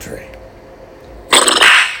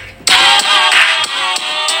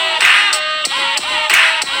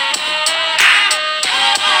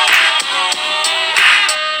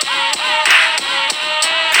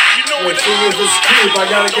was cute. I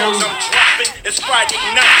gotta go. It's Friday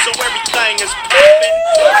night, so everything is popping.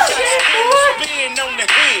 Spin on the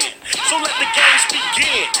hand, so let the games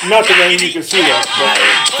begin. Not the name, you can see that.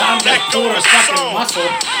 Time back to a fucking muscle.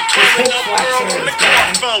 His hip flexor is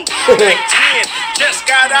gone. Big 10 just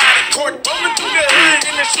got out of court, rolling through the hood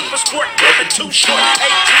in the super sport, never too short.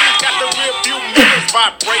 18 got the rear view mirrors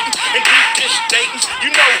vibrating and deep dish dating.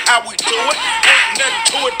 You know how we do it. Ain't nothing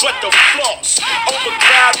to it but the floss.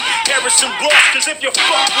 Overcrowded, Harrison Bloss, cause if you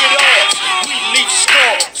fuck with us, we leave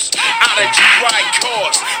scars out of G-Ride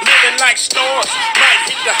cars. Living like stars, might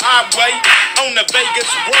hit the highway on the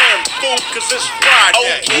Vegas run. Fool, cause it's Friday.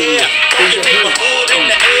 Oh yeah, throw your neighborhood in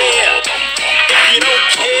the air. If you don't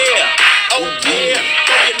care, oh yeah,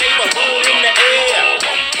 throw your neighborhood in the air.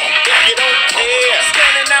 If you don't care,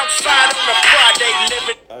 standing outside on a Friday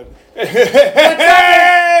living.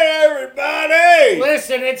 Hey, everybody!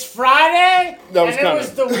 Listen, it's Friday, That was and it coming.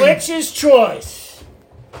 was the witch's choice.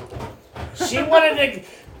 She wanted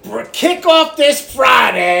to kick off this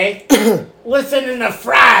Friday, listening to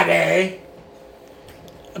Friday,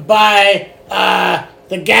 by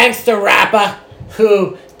the gangster rapper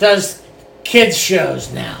who does kids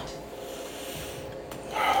shows now.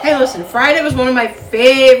 Hey, listen, Friday was one of my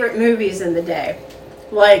favorite movies in the day.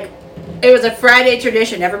 Like, it was a Friday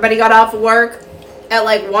tradition. Everybody got off of work at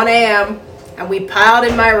like 1 a.m. and we piled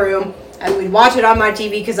in my room and we'd watch it on my TV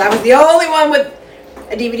because I was the only one with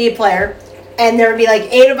a DVD player. And there would be like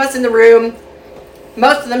 8 of us in the room,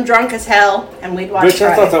 most of them drunk as hell, and we'd watch Bitch, I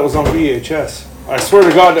Friday. thought that was on VHS. I swear to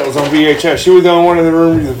God that was on VHS. You were the only one in the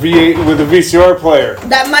room with a VCR player.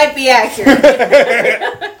 That might be accurate.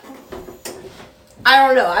 I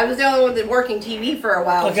don't know. I was the only one that working TV for a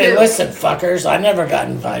while, Okay, too. listen, fuckers, I never got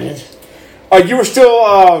invited. You were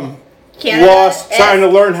still Canada, lost trying to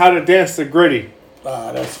learn how to dance the gritty.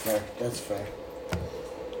 Oh, that's fair. That's fair.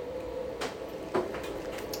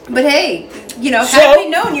 But hey, you know, So- had we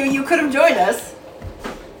known you, you could have joined us.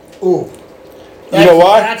 Ooh. You know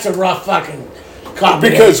why? That's a rough fucking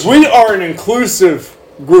combination. Because we are an inclusive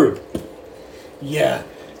group. Yeah.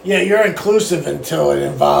 Yeah, you're inclusive until it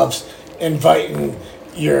involves inviting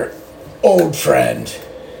your old friend.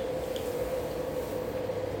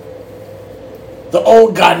 The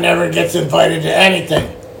old guy never gets invited to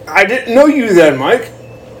anything. I didn't know you then, Mike.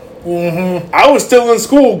 Mm-hmm. I was still in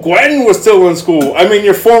school. Gwen was still in school. I mean,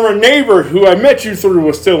 your former neighbor who I met you through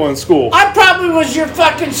was still in school. I probably was your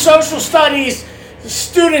fucking social studies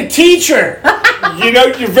student teacher. You know,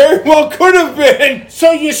 you very well could have been.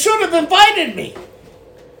 So you should have invited me.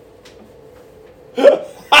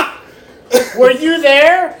 Were you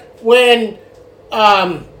there when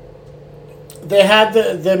they had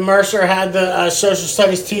the Mercer had the social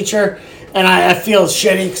studies teacher, and I feel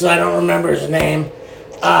shitty because I don't remember his name,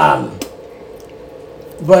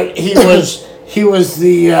 but he was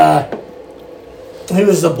the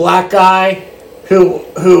black guy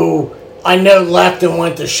who I know left and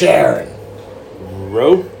went to Sharon.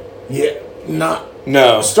 Roe? Yeah, not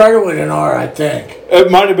No. started with an R, I think. It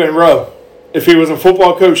might have been Roe. If he was a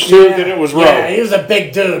football coach too, then it was Roe. Yeah, he was a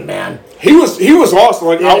big dude, man. He was awesome.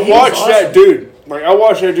 Like Yeah, I he watched was that awesome. dude. Like I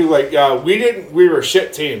watched that dude. Like we were a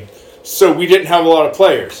shit team, so we didn't have a lot of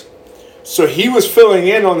players. So he was filling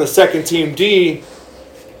in on the second team D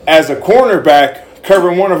as a cornerback,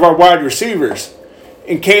 covering one of our wide receivers,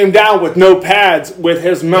 and came down with no pads, with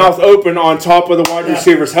his mouth open on top of the wide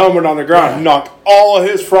receiver's helmet on the ground, Yeah. knocked all of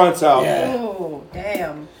his fronts out, Yeah. Oh,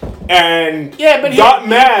 damn. and Yeah, but got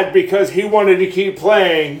mad because he wanted to keep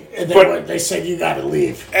playing, And but. they said you got to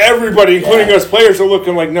leave. Everybody, including Yeah. us players, are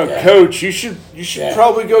looking like, no, Yeah. coach, you should Yeah.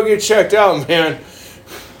 probably go get checked out, man.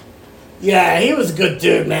 Yeah, he was a good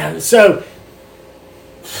dude, man. So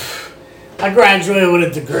I graduated with a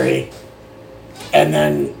degree, and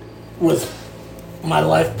then with my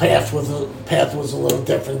life path was a little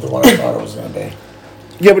different than what I thought it was going to be.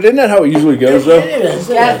 Yeah, but isn't that how it usually goes, though? It is. it is.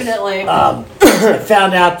 Definitely. I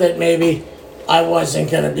found out that maybe I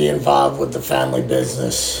wasn't going to be involved with the family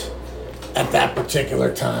business at that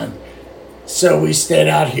particular time. So we stayed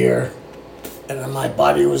out here, and then my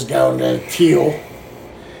buddy was going to Teal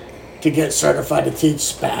to get certified to teach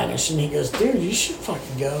Spanish. And he goes, dude, you should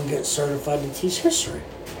fucking go and get certified to teach history.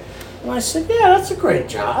 And I said, yeah, that's a great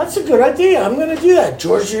job. That's a good idea. I'm going to do that.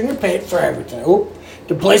 George Jr. paid for everything. Oop.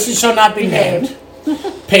 The places shall not be named.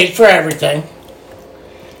 Paid for everything.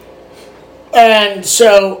 And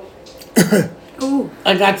so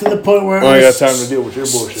I got to the point where it I got was time to deal with your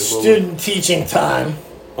bullshit. student teaching time.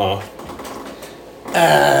 Uh,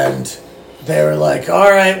 And they were like, all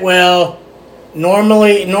right, well,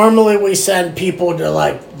 normally we send people to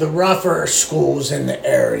like the rougher schools in the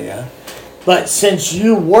area. But since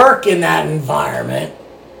you work in that environment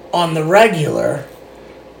on the regular,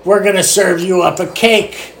 we're going to serve you up a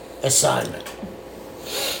cake assignment.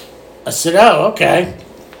 I said, oh, okay.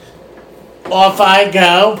 Off I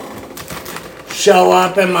go. Show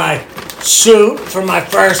up in my suit for my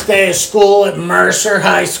first day of school at Mercer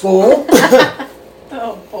High School.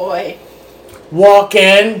 Oh, boy. Walk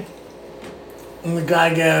in, and the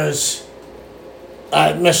guy goes,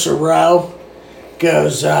 Mr. Rowe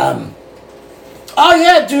goes, oh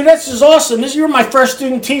yeah, dude, this is awesome. You were my first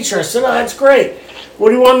student teacher. I said, oh, that's great. What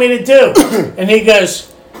do you want me to do? And he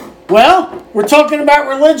goes, well, we're talking about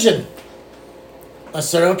religion. I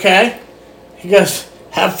said, okay. He goes,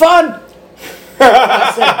 have fun.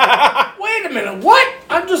 I said, wait a minute, what?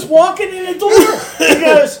 I'm just walking in the door. He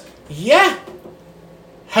goes, yeah,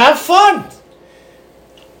 have fun.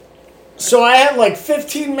 So I had like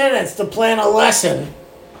 15 minutes to plan a lesson.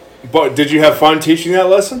 But did you have fun teaching that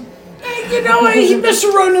lesson? You know,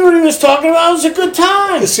 Mr. Rowe knew what he was talking about. It was a good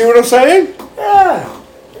time. You see what I'm saying? Yeah.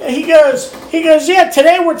 He goes, yeah,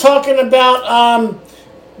 today we're talking about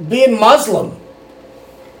being Muslim.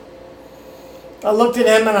 I looked at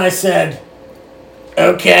him and I said,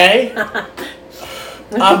 okay,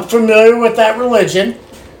 I'm familiar with that religion,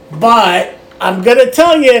 but I'm going to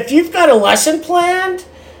tell you, if you've got a lesson planned,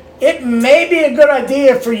 it may be a good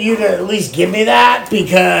idea for you to at least give me that,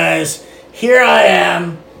 because here I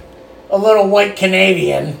am, a little white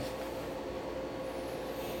Canadian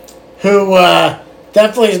who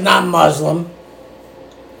definitely is not Muslim.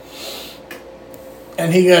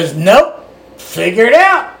 And he goes, nope, figure it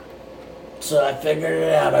out. So I figured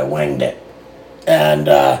it out. I winged it. And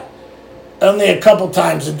only a couple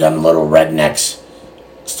times did them little rednecks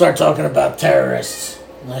start talking about terrorists.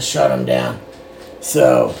 And I shut them down.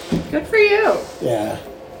 So. Good for you. Yeah.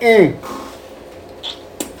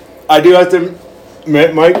 I do have to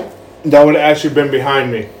admit, Mike, that would have actually been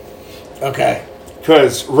behind me. Okay.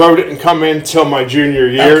 Because Rowe didn't come in till my junior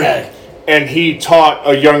year. Okay. And he taught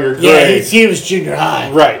a younger grade. Yeah, he was junior high.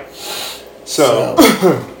 Right. So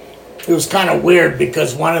it was kind of weird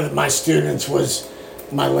because one of my students was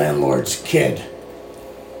my landlord's kid.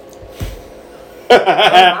 Oh,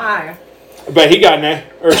 my. But he got an A.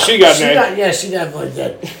 Or she got an A. Yeah, she definitely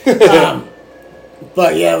did.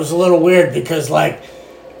 But yeah, it was a little weird because like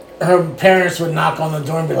her parents would knock on the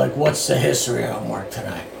door and be like, what's the history homework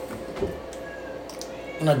tonight?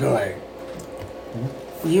 And I'd be like,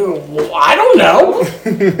 I don't know.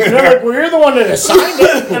 And they're like, well, you're the one that assigned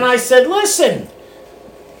it. And I said, listen,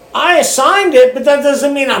 I assigned it, but that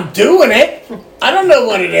doesn't mean I'm doing it. I don't know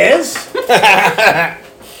what it is.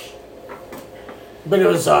 But it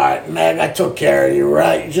was all right, Meg. I took care of you,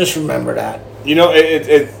 right? Just remember that. You know,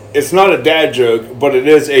 it's not a dad joke, but it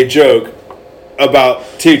is a joke about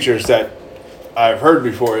teachers that I've heard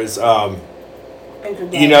before. Is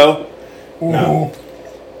you know, no,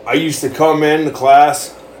 I used to come in the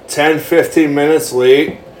class 10, 15 minutes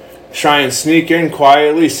late, try and sneak in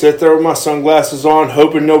quietly, sit there with my sunglasses on,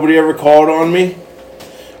 hoping nobody ever called on me.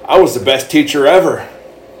 I was the best teacher ever.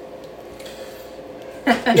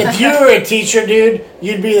 If you were a teacher, dude,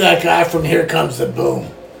 you'd be that guy from Here Comes the Boom.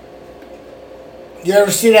 You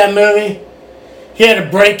ever see that movie? He had to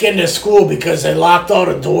break into school because they locked all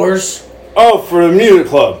the doors. Oh, for the music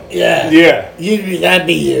club. Yeah. Yeah. That'd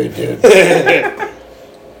be you, dude.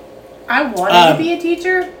 I wanted to be a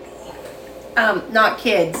teacher. Not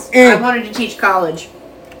kids. I wanted to teach college.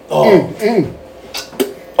 Although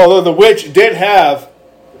the witch did have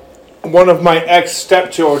one of my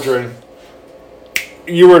ex-stepchildren.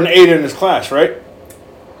 You were an 8 in his class, right?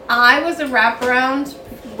 I was a wraparound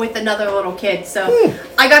with another little kid, so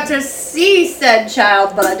I got to see said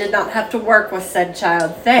child, but I did not have to work with said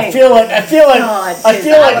child. Thanks. I feel like God,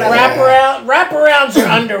 wraparounds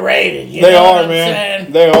are underrated. They are,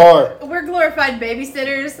 man. They are. We're glorified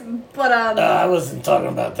babysitters, but I wasn't talking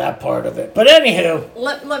about that part of it. But anywho,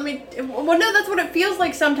 let me. Well, no, that's what it feels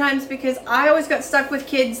like sometimes because I always got stuck with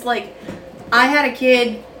kids. Like, I had a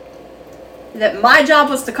kid that my job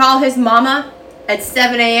was to call his mama at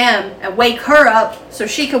 7 a.m. and wake her up so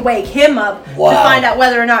she could wake him up to find out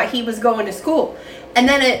whether or not he was going to school. And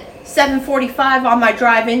then at 7:45 on my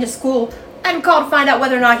drive into school, I would call to find out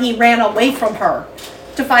whether or not he ran away from her,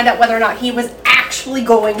 to find out whether or not he was actually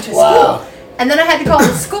going to school. And then I had to call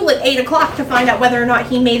the school at 8 o'clock to find out whether or not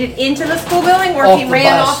he made it into the school building or if he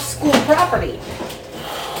ran off school property.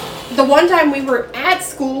 The one time we were at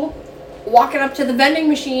school, walking up to the vending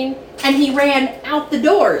machine, and he ran out the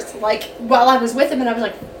doors, like, while I was with him, and I was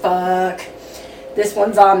like, fuck, this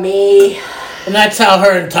one's on me. And that's how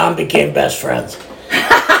her and Tom became best friends.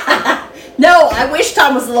 No, I wish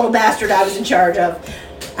Tom was the little bastard I was in charge of.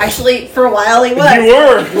 Actually, for a while he was. You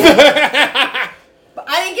were. But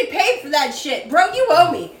I didn't get paid for that shit. Bro, you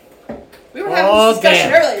owe me. We were having Oh, this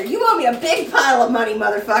discussion damn. earlier. You owe me a big pile of money,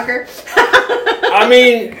 motherfucker. I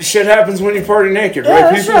mean, shit happens when you party naked, Yeah,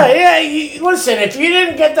 right, that's people? right. Yeah, listen, if you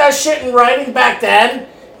didn't get that shit in writing back then,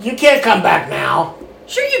 you can't come back now.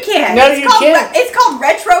 Sure you can. No, it's you called, can't. It's called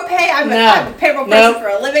retro pay. I'm a payroll No. person for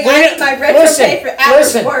a living. Wait, I need my retro pay for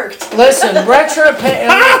hours worked. Listen, retro pay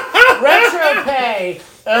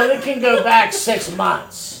only can go back 6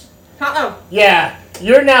 months. Uh-uh. Yeah,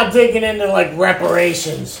 you're now digging into like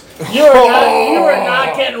reparations. You are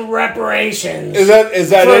not getting reparations. Is that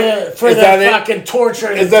it? For Is the that it? fucking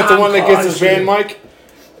torture? Is that the one that gets his van mic?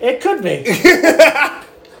 It could be.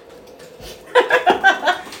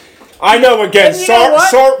 I know again. And you know what?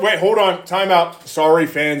 Sorry. Wait, hold on. Time out. Sorry,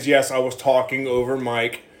 fans. Yes, I was talking over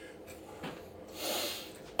Mike.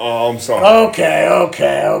 Oh, I'm sorry.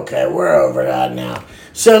 Okay. We're over that now.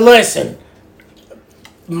 So listen,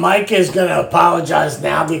 Mike is going to apologize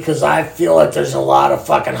now because I feel like there's a lot of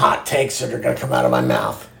fucking hot takes that are going to come out of my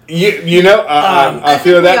mouth. You know, I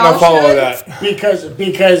feel that and I follow should. that.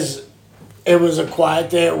 Because it was a quiet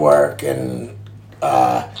day at work, and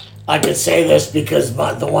I could say this because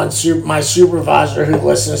my supervisor who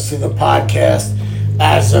listens to the podcast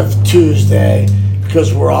as of Tuesday,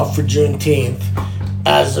 because we're off for Juneteenth,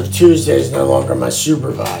 as of Tuesday is no longer my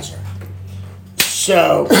supervisor.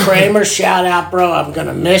 So Kramer, shout out, bro. I'm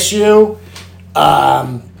gonna miss you.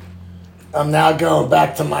 I'm now going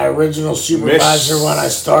back to my original supervisor when I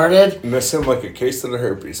started. Miss him like a case of the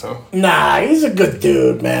herpes, huh? Nah, he's a good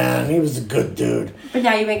dude, man. He was a good dude. But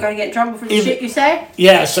now you ain't gonna get in trouble for the shit you say?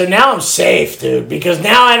 Yeah, so now I'm safe, dude, because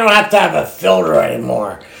now I don't have to have a filter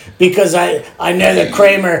anymore. Because I know that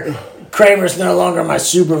Kramer's no longer my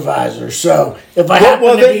supervisor. So if I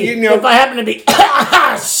happen to be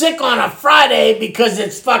sick on a Friday because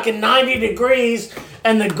it's fucking 90 degrees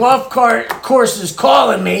and the golf course is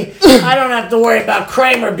calling me, I don't have to worry about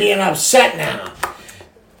Kramer being upset now.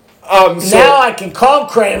 Now I can call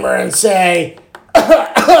Kramer and say,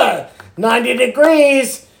 90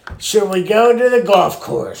 degrees, should we go to the golf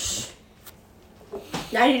course?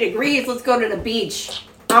 90 degrees, let's go to the beach.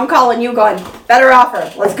 I'm calling you going, better offer.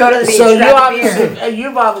 Let's go to the beach. So grab a beer.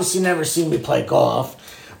 you've obviously never seen me play golf.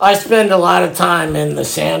 I spend a lot of time in the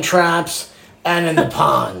sand traps and in the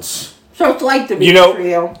ponds. So it's like the beach You know, for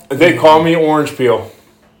you. they call me Orange Peel.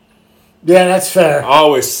 Yeah, that's fair. I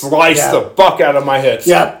always slice the fuck out of my hits.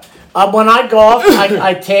 Yep. When I golf,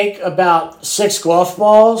 I take about 6 golf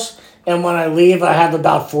balls, and when I leave, I have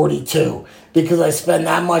about 42 because I spend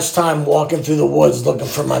that much time walking through the woods looking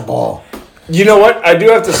for my ball. You know what? I do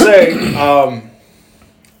have to say,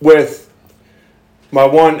 with my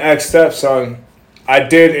one ex-stepson, I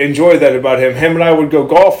did enjoy that about him. Him and I would go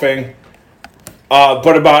golfing,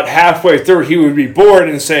 but about halfway through, he would be bored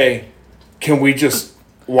and say, can we just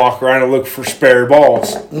walk around and look for spare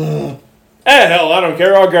balls? Hell, I don't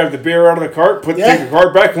care. I'll grab the beer out of the cart, take the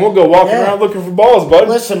cart back, and we'll go walking around looking for balls, bud.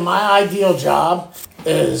 Listen, my ideal job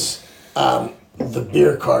is the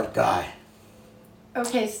beer cart guy.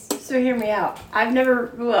 Okay, so hear me out. I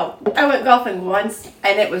went golfing once,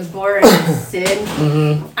 and it was boring as sin.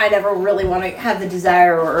 I never really want to have the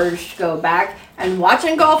desire or urge to go back. And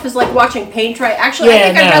watching golf is like watching paint dry. Actually,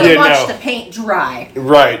 I think I'd rather watch the paint dry.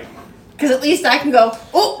 Right. Because at least I can go,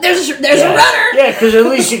 oh, there's a runner. Yeah, because at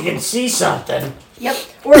least you can see something. Yep.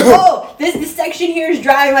 Or, oh, this section here is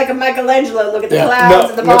drying like a Michelangelo. Look at the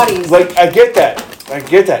clouds and the bodies. Like, I get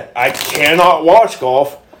that. I cannot watch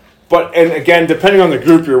golf. But, and again, depending on the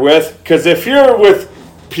group you're with, because if you're with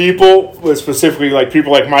people, specifically like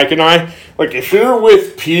people like Mike and I, like if you're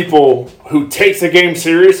with people who take the game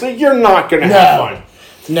seriously, you're not going to have fun.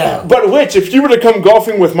 No. But if you were to come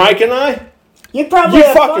golfing with Mike and I, you'd probably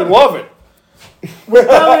fucking love it. We'd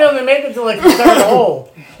probably only make it to like the third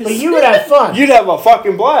hole. But you would have fun. You'd have a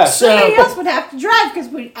fucking blast. Somebody else would have to drive because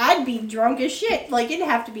I'd be drunk as shit. Like, it'd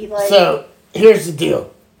have to be like... So, here's the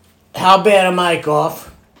deal. How bad am I at golf?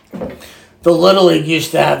 The Little League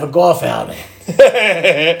used to have a golf outing.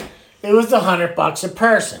 It was $100 a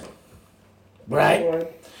person.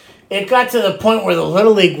 Right? It got to the point where the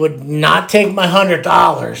Little League would not take my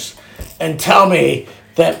 $100 and tell me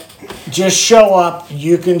that just show up,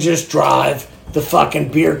 you can just drive the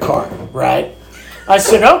fucking beer cart, right? I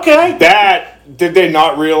said, okay. Did they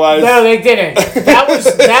not realize? No, they didn't.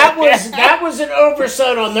 That was an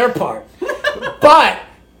oversight on their part. But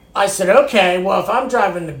I said, okay, well, if I'm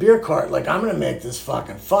driving the beer cart, like, I'm going to make this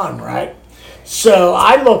fucking fun, right? So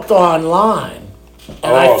I looked online,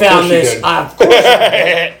 and I found this. Of course I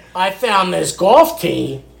did. I found this golf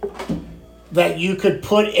tee that you could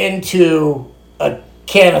put into a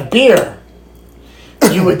can of beer.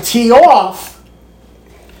 You would tee off,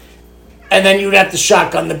 and then you'd have to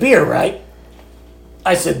shotgun the beer, right?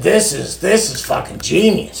 I said, this is fucking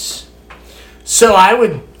genius. So I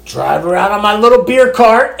would drive around on my little beer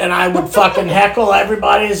cart, and I would fucking heckle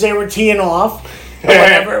everybody as they were teeing off.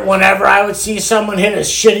 Whenever I would see someone hit a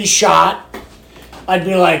shitty shot, I'd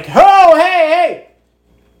be like, oh, hey.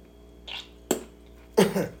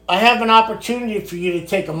 I have an opportunity for you to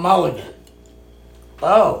take a mulligan.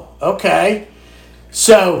 Oh, okay.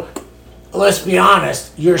 So, let's be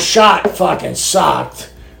honest, your shot fucking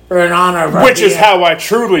sucked. Or in honor of our Which is how I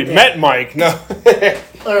truly met Mike. No.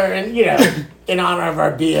 Or, in honor of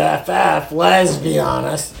our BFF, let's be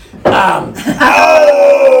honest.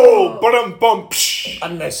 Oh, but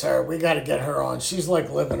I miss her. We got to get her on. She's like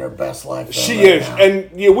living her best life. Though, she right is. now.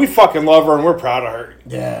 And we fucking love her and we're proud of her.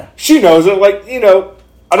 Yeah. She knows it. Like,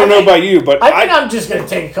 I don't know about you, but I think I'm just going to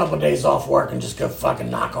take a couple of days off work and just go fucking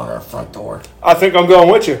knock on her front door. I think I'm going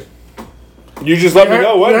with you. You just let me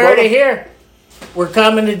know what. You heard it here. We're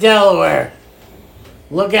coming to Delaware.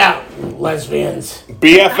 Look out, lesbians.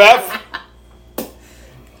 BFF,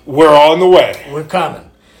 we're on the way. We're coming.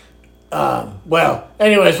 Well,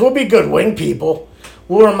 anyways, we'll be good wing people.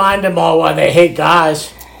 We'll remind them all why they hate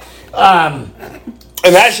guys. And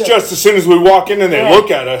that's just as soon as we walk in and they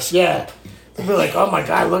look at us. Yeah. They'll be like, oh my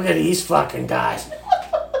God, look at these fucking guys.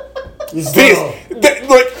 These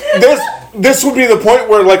This would be the point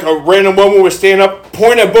where like a random woman would stand up,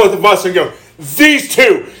 point at both of us and go, these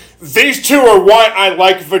two are why I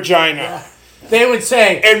like vagina. Yeah. They would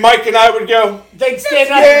say, and Mike and I would go, they'd stand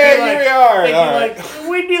up yeah, and be like, here we are. they'd be like,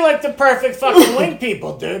 we'd be like the perfect fucking wing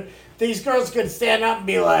people, dude. These girls could stand up and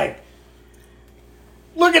be like,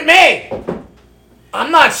 look at me.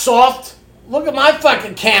 I'm not soft. Look at my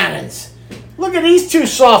fucking cannons. Look at these two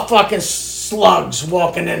soft fucking slugs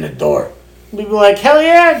walking in the door. We'd be like, hell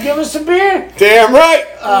yeah, give us a beer. Damn right.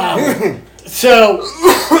 So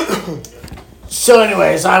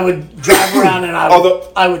anyways, I would drive around and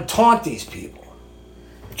I would taunt these people.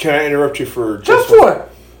 Can I interrupt you for Go just for it.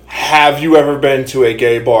 Have you ever been to a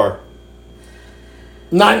gay bar?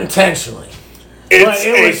 Not intentionally. It's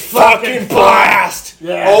a fucking blast.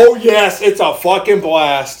 Yeah. Oh yes, it's a fucking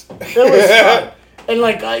blast. It was fun. And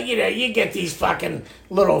like, you get these fucking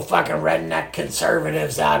little fucking redneck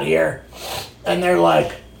conservatives out here, and they're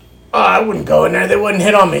like, oh, I wouldn't go in there. They wouldn't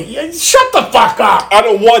hit on me. Shut the fuck up. I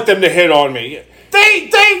don't want them to hit on me. They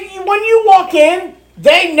when you walk in,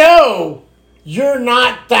 they know you're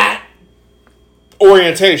not that.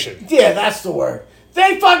 Orientation. Yeah, that's the word.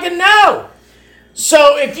 They fucking know.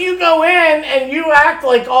 So if you go in and you act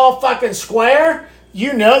like all fucking square,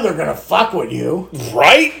 you know they're gonna fuck with you.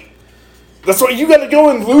 Right? That's why you gotta go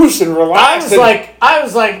and loose and relax. I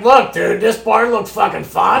was like, look, dude, this bar looks fucking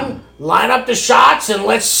fun. Line up the shots and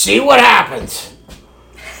let's see what happens.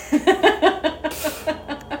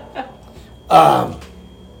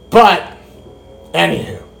 But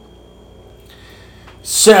anywho,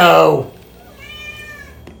 so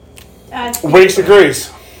Winks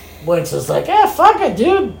agrees. Winks is like, fuck it,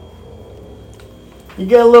 dude. You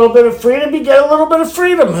get a little bit of freedom, you get a little bit of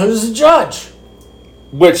freedom. Who's the judge?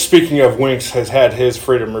 Which, speaking of, Winks has had his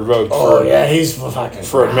freedom revoked he's fucking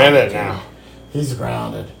for a minute dude. now. He's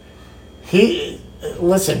grounded.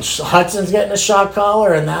 Listen, Hudson's getting a shot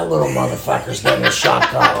collar, and that little motherfucker's getting a shot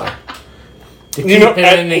collar to keep him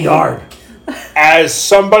in the yard. As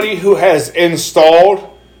somebody who has installed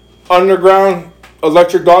underground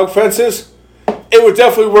electric dog fences, it would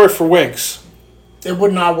definitely work for Winks. It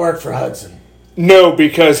would not work for Hudson. No,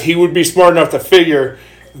 because he would be smart enough to figure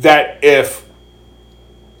that if...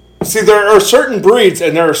 See, there are certain breeds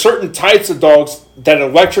and there are certain types of dogs that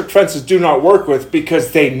electric fences do not work with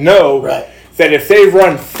because they know that if they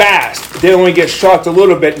run fast, they only get shocked a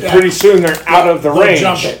little bit and pretty soon they're out of the range.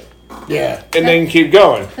 Jump it. Yeah. And then keep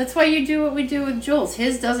going. That's why you do what we do with Jules.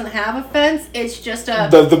 His doesn't have a fence. It's just a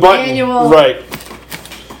the button. manual. Right.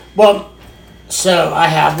 Well, so I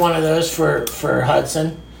have one of those for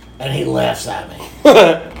Hudson, and he laughs at me.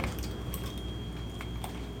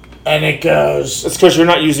 And it goes... It's because you're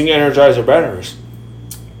not using Energizer batteries.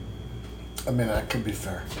 I mean, that could be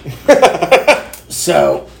fair.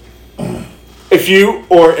 So... If you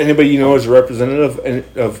or anybody you know is a representative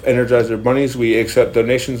of Energizer Bunnies, we accept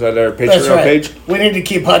donations at our Patreon page. We need to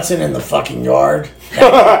keep Hudson in the fucking yard.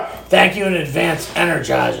 Thank you in advance,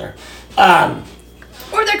 Energizer.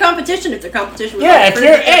 Or their competition, if their competition was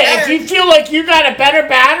if you feel like you got a better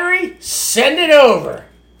battery, send it over.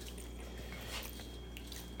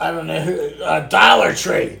 I don't know who. Dollar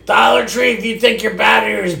Tree. Dollar Tree, if you think your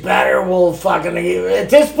battery is better, we'll fucking... At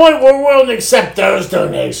this point, we're willing to accept those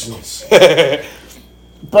donations.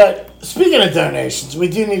 But speaking of donations, we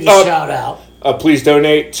do need to shout out. Please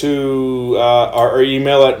donate to our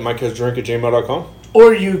email at mikehasdrink@gmail.com.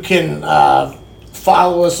 Or you can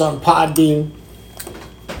follow us on Podbean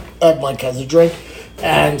at Mike Has a Drink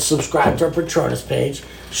and subscribe to our Patronus page.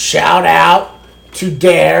 Shout out to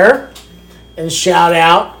Dare and shout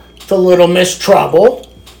out to Little Miss Trouble.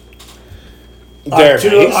 There,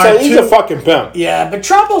 he's a fucking pimp. Yeah, but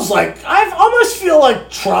Trouble's like, I almost feel like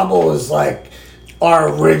Trouble is like our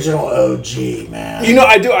original OG, man. You know,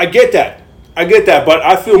 I get that, but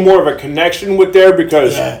I feel more of a connection with Dare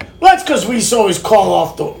because Well, that's because we used to always call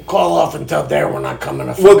off and tell Dare we're not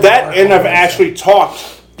coming to. Well, that and I've actually talked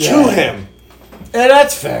to him. Yeah,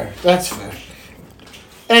 that's fair.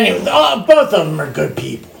 Anyway, both of them are good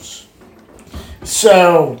peoples.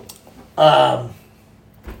 So, so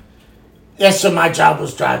my job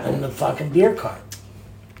was driving the fucking beer cart.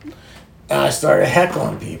 And I started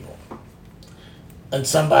heckling people. And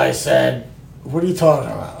somebody said, "What are you talking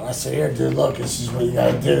about?" And I said, "Here, dude, look, this is what you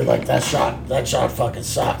gotta do. Like, that shot fucking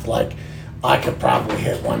sucked. Like, I could probably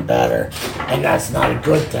hit one better, and that's not a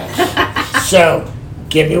good thing. So,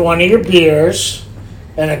 give me one of your beers."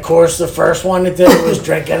 And of course, the first one that did it was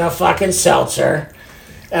drinking a fucking seltzer.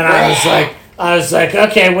 And I was like,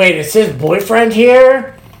 okay, wait, is his boyfriend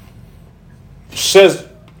here? Says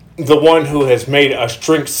the one who has made us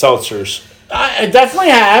drink seltzers. I definitely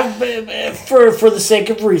have, for the sake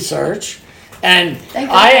of research. And Thank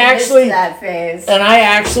God I missed actually that phase. And I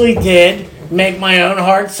actually did make my own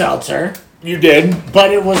hard seltzer. You did,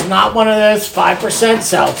 but it was not one of those 5%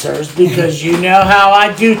 seltzers because you know how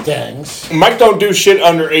I do things. Mike don't do shit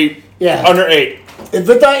under 8. Yeah, under 8.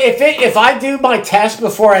 If I do my test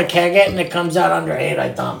before I keg it and it comes out under 8, I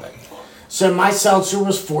dump it. So my seltzer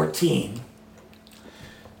was 14.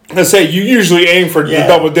 I say you usually aim for the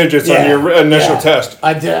double digits on your initial test.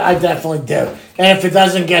 I definitely do. And if it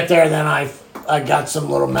doesn't get there, then I got some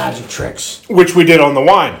little magic tricks, which we did on the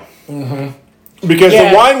wine. Mm-hmm. Because the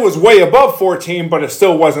wine was way above 14, but it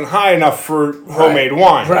still wasn't high enough for homemade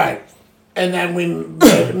wine. Right. And then we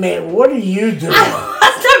made what are you doing?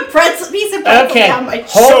 That's a piece of pretzel down my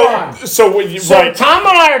hold on. So Tom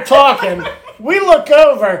and I are talking. We look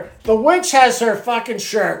over. The witch has her fucking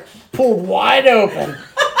shirt pulled wide open,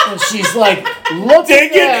 and she's like looking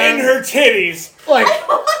digging down, in her titties. Like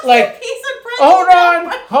piece of pretzel. Hold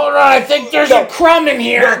on. I think there's a crumb in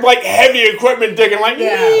here. Like heavy equipment digging, like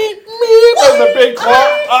there's a big claw.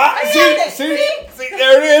 See,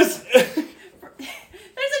 there it is.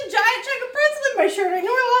 There's a giant chunk of pretzel in my shirt. I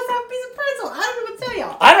know I lost half a piece of pretzel. I don't know what to tell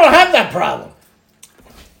y'all. I don't have that problem.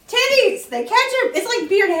 Titties, they catch your. It's like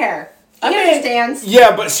beard hair. He understands.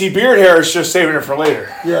 Yeah, but see, beard hair is just saving it for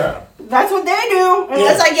later. Yeah. That's what they do.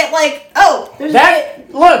 Unless I get like, there's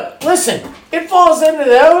that. Look, listen. It falls into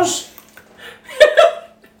those.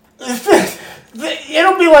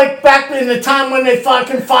 It'll be like back in the time when they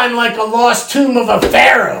fucking find like a lost tomb of a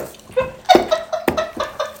pharaoh.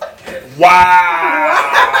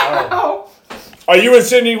 Wow. Are you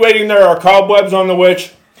insinuating there are cobwebs on the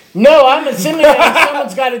witch? No, I'm insinuating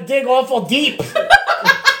someone's got to dig awful deep.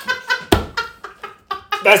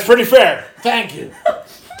 That's pretty fair. Thank you.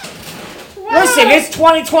 Listen, it's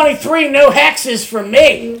 2023. No hexes from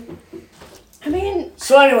me. I mean.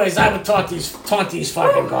 So, anyways, I would taunt these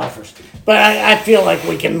fucking golfers, but I feel like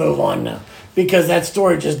we can move on now because that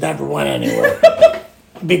story just never went anywhere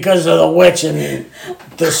because of the witch and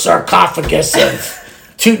the sarcophagus of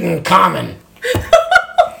Tutankhamun.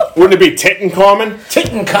 Wouldn't it be Tutankhamun?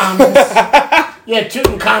 Tutankhamun. Yeah,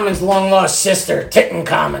 Tutankhamun's long-lost sister,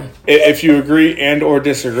 Tutankhamun. If you agree and or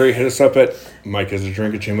disagree, hit us up at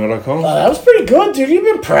mikehasdrink@gmail.com. That was pretty good, dude. You've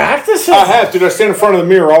been practicing. I have, dude. I stand in front of the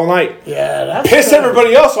mirror all night. Yeah, that's piss good.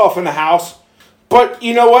 everybody else off in the house. But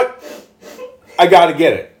you know what? I gotta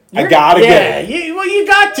get it. I gotta get it. Yeah, you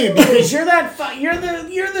got to because you're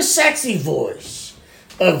you're the sexy voice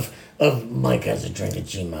of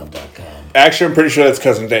mikehasdrink@gmail.com. Actually, I'm pretty sure that's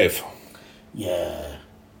Cousin Dave. Yeah.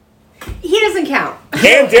 He doesn't count.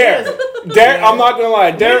 And Dare. I'm not gonna lie.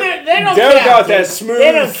 Dare got that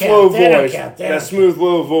smooth, slow voice. That smooth,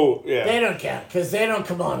 low voice. Yeah. They don't count because they don't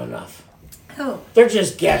come on enough. Oh. They're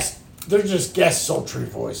just guest sultry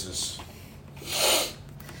voices.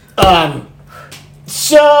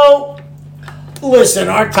 So, listen,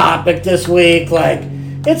 our topic this week,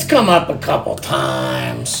 it's come up a couple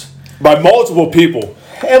times. By multiple people.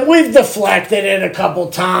 And we've deflected it a couple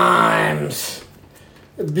times.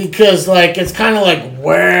 Because, it's kind of like,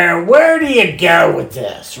 where do you go with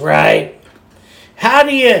this, right? How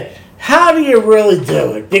do you really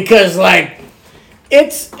do it? Because,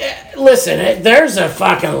 there's a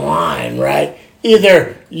fucking line, right?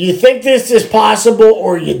 Either you think this is possible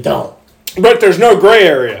or you don't. But there's no gray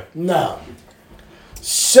area. No.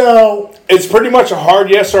 So It's pretty much a hard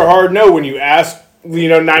yes or hard no when you ask,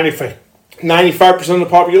 95% of the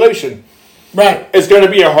population. right, It's going to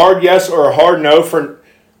be a hard yes or a hard no for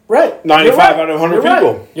right. 95 You're right. out of 100 You're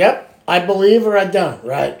people. Right. Yep. I believe or I don't.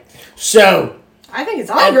 Right. So I think it's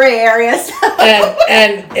all gray areas.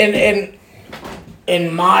 and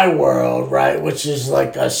in my world, right, which is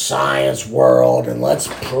like a science world, and let's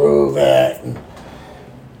prove it. And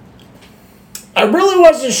I really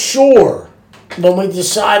wasn't sure when we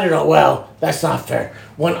decided. Well, that's not fair.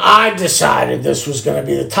 When I decided this was going to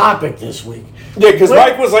be the topic this week. Yeah, because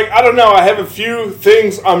Mike was like, I don't know, I have a few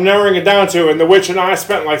things I'm narrowing it down to, and the witch and I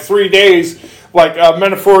spent like 3 days, like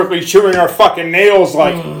metaphorically chewing our fucking nails,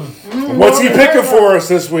 like, what's he picking for us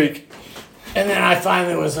this week? And then I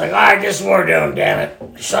finally was like, all right, guess what we're doing, damn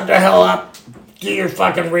it. Shut the hell up, do your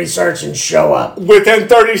fucking research, and show up. Within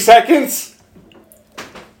 30 seconds?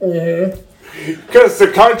 Because the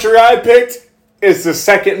country I picked is the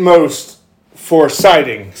second most for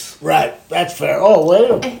sightings. Right, that's fair. Oh,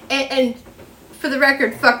 wait. and for the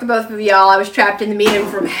record, fuck the both of y'all. I was trapped in the medium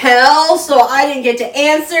from hell, so I didn't get to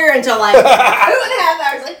answer until like 2.5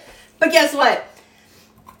 hours later. But guess what?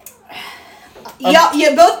 Y'all,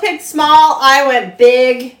 you both picked small. I went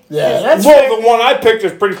big. Yeah, that's fair. Well, the one I picked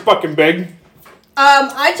is pretty fucking big.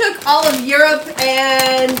 I took all of Europe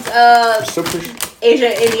and So pretty-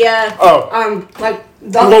 Asia, India. Oh. Like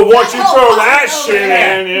the Well, once you whole throw that continent shit over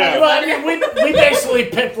there. in, yeah. Well, I mean, we basically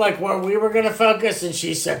picked like where we were going to focus, and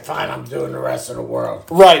she said, fine, I'm doing the rest of the world.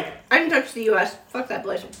 Right. I didn't touch the U.S. Fuck that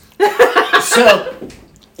place. So,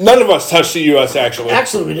 None of us touched the U.S., actually.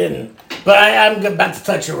 actually, we didn't. But I'm about to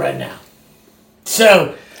touch it right now.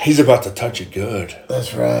 So, He's about to touch it good.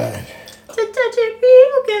 that's right. To touch it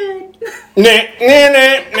real good. Nah, nah,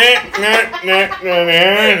 nah, nah, nah, nah,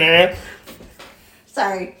 nah, nah.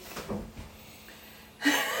 Sorry.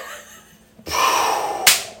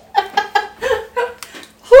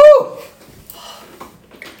 Whew.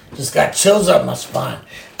 Just got chills up my spine.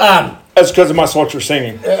 That's because of my sultry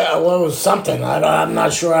singing. Well, it was something. I'm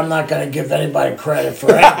not sure. I'm not going to give anybody credit for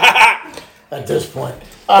it at this point.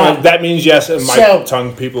 That means yes, and Mike so-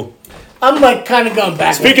 Tongue people. I'm like kind of going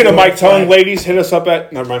back. Speaking of Mike Tongue, ladies, hit us up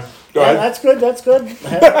at. Never mind. Go Yeah, ahead. that's good. That's good.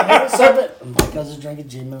 Hit us up at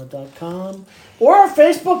MikeHasADrink@gmail.com or our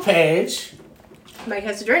Facebook page Mike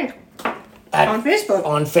has a drink at, on Facebook.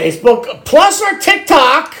 on Facebook, plus our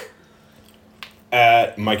TikTok.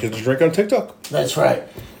 At Mike has a drink on TikTok. That's right.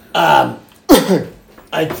 I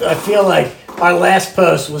feel like our last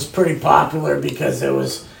post was pretty popular because it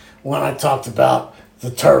was when I talked about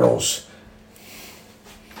the turtles.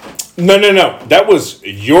 No. That was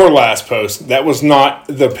your last post. That was not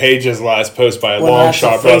the page's last post by a Well, long that's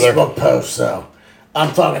shot, a brother. Facebook post, though.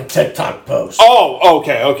 I'm talking TikTok post. Oh,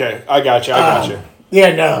 okay. I got you.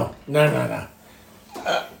 Yeah, no.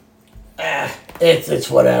 It's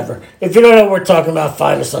whatever. If you don't know what we're talking about,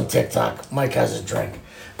 find us on TikTok. Mike has a drink.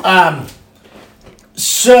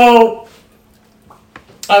 So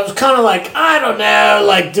I was kind of like, I don't know,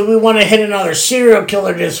 like, do we want to hit another serial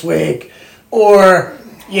killer this week, or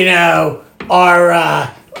our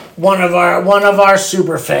one of our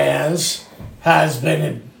super fans has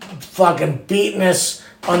been fucking beating us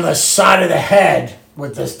on the side of the head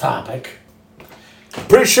with this topic.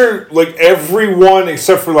 Pretty sure, like, everyone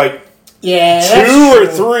except for, like, Yeah, Two or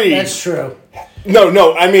true. three. That's true.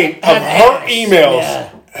 no, I mean, of Have her asked, emails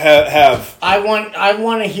yeah. have. I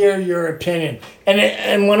want to hear your opinion.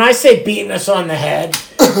 And when I say beating us on the head,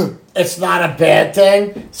 it's not a bad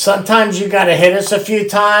thing. Sometimes you got to hit us a few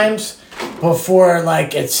times before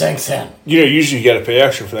like it sinks in. Usually you got to pay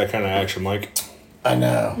extra for that kind of action, Mike. I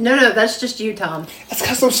know. No, that's just you, Tom. That's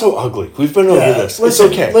because I'm so ugly. We've been over this. Listen,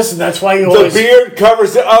 it's okay. Listen, that's why you The always beard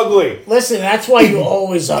covers the ugly. listen. That's why you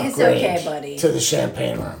always upgrade okay, buddy. to the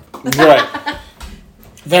champagne room. Right.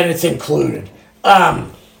 Then it's included.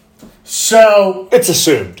 So It's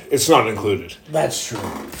assumed. It's not included. that's true.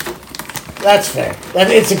 That's fair.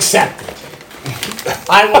 It's accepted.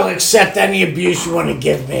 I will accept any abuse you want to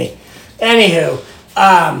give me. Anywho,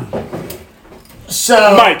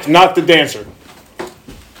 so Mike, not the dancer.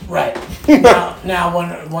 right now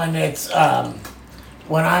when it's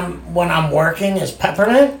when I'm working as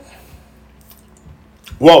Peppermint.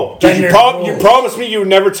 Whoa. Then Did you, there's you rules. promised me you would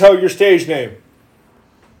never tell your stage name.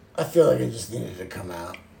 I feel like it just needed to come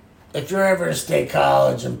out. If you're ever at State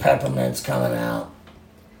College and Peppermint's coming out,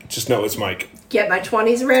 Just know it's Mike. Get my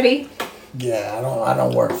 20s ready. yeah, I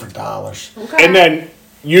don't work for dollars. Okay. And then,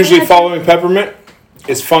 usually following Peppermint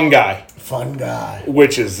is Fun Guy, Fun guy.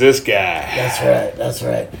 which is this guy. That's right. That's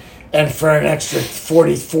right. And for an extra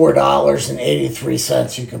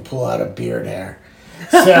 $44.83, you can pull out a beer there.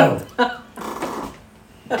 So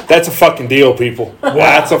That's a fucking deal, people.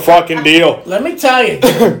 That's a fucking deal. let me tell you,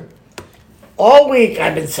 dude, all week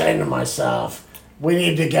I've been saying to myself, we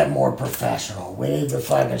need to get more professional. We need to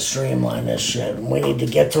fucking streamline this shit. And we need to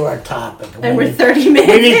get to our topic. And we're need- 30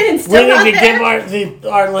 minutes in and we still not need to there. give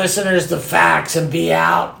our listeners the facts and be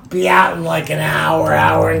out in like an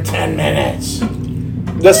hour and 10 minutes.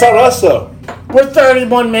 That's not us, though. We're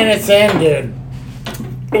 31 minutes in, dude.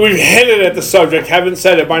 We've hinted at the subject, haven't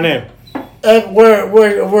said it by name.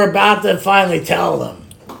 We're about to finally tell them.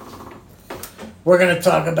 We're gonna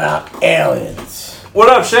talk about aliens. What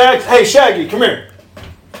up, Shag? Hey, Shaggy, come here.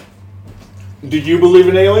 Do you believe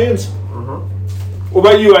in aliens? What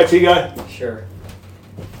about you, IT guy? Sure.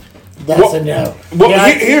 That's Well- a no. well, The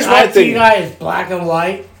here's my IT thing. guy is black and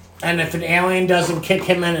white, and if an alien doesn't kick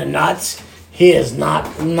him in the nuts, he is not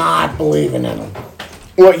believing in him.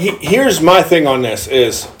 Well, here's my thing on this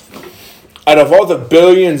is, out of all the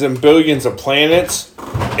billions and billions of planets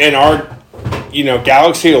in our,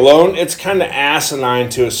 galaxy alone, it's kind of asinine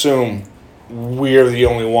to assume we're the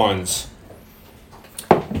only ones.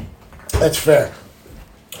 That's fair.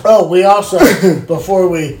 Oh, we also, before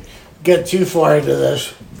we get too far into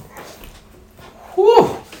this,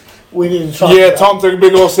 we need to talk Yeah, about, Tom took a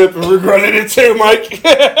big old sip and regretted it too, Mike.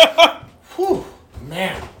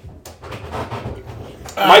 man,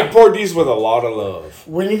 Mike poured these with a lot of love.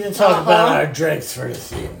 we need to talk about our drinks for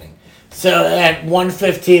this evening. So at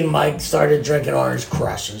 1:15, Mike started drinking Orange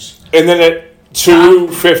Crushes. And then at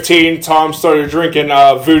 2:15, Tom started drinking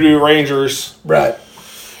Voodoo Rangers. Right.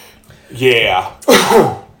 Yeah.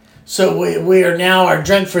 So we are now our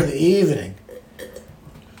drink for the evening.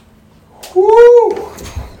 Woo!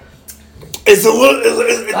 It's a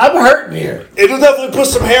little. I'm hurting here. It'll definitely put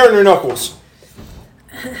some hair in your knuckles.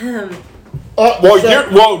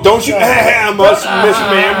 Don't you us, Miss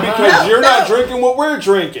Man, because you're not drinking what we're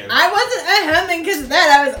drinking. I wasn't humming because of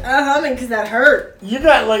that. I was humming because that hurt. You've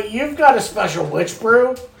got a special witch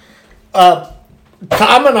brew. Tom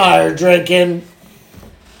and I are drinking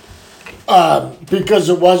because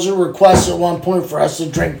it was a request at one point for us to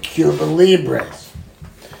drink Cuba Libres,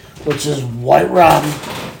 which is white rum,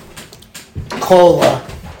 cola,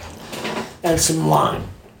 and some lime.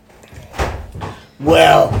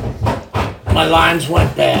 Well, my limes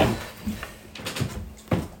went bad.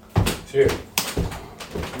 Sure.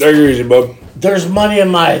 There you're easy, bub. There's money in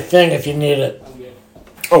my thing if you need it.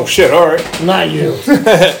 Oh shit! All right. Not you.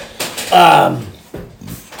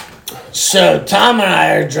 So Tom and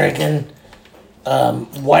I are drinking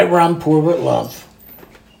white rum poured with love,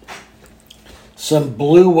 some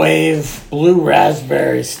blue wave, blue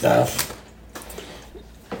raspberry stuff,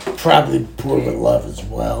 probably poured with love as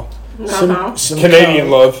well. Some Canadian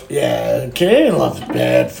love. Yeah, Canadian love's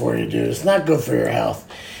bad for you, dude. It's not good for your health.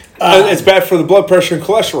 It's bad for the blood pressure and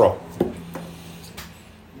cholesterol.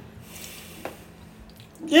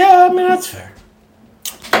 Yeah, I mean, that's fair.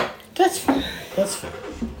 That's fair.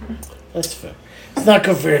 It's not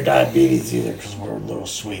good for your diabetes either because we're a little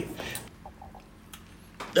sweet.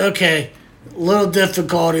 Okay, little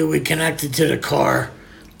difficulty. We connected to the car.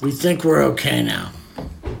 We think we're okay now.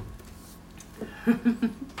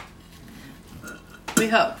 We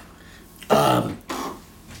hope. And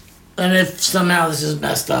if somehow this is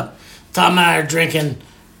messed up, Tom and I are drinking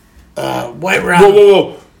white rum.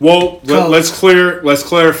 Whoa! Let's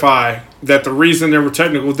clarify that the reason there were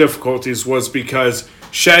technical difficulties was because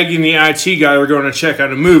Shaggy and the IT guy were going to check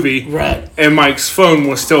out a movie, Right. and Mike's phone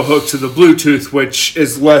was still hooked to the Bluetooth, which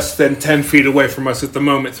is less than 10 feet away from us at the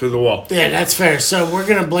moment through the wall. Yeah, that's fair. So we're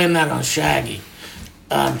gonna blame that on Shaggy.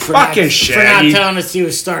 For Fucking not Shaggy. telling us he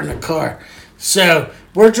was starting a car. So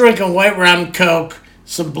we're drinking white rum, Coke,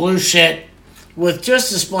 some blue shit with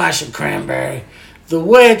just a splash of cranberry. The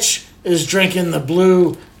witch is drinking the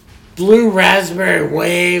blue raspberry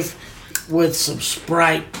wave with some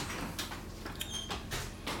Sprite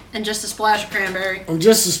And just a splash of cranberry. and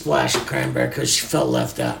just a splash of cranberry because she felt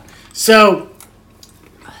left out. So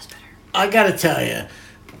I gotta tell you,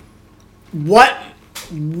 what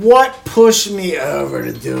pushed me over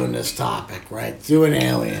to doing this topic, right? Doing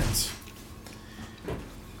aliens.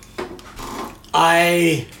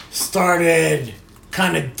 I started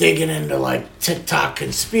kind of digging into like TikTok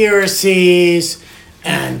conspiracies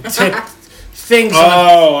and things.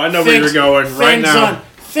 Oh, I know where you're going right things now.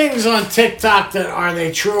 Things on TikTok that are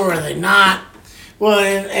they true or are they not? Well,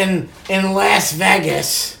 in Las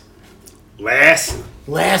Vegas. Last.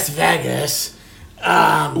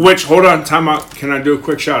 Which, hold on, time out. Can I do a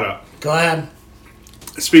quick shout out? Go ahead.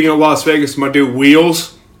 Speaking of Las Vegas, my dude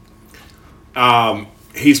Wheels,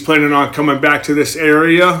 he's planning on coming back to this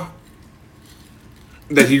area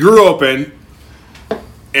that he grew up in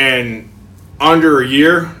under a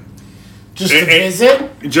year. Just to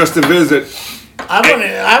visit? Just to visit.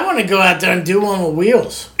 I want to go out there and do one with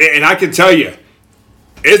Wheels. And I can tell you,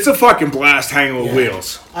 it's a fucking blast hanging with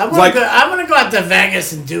Wheels. I want to go out to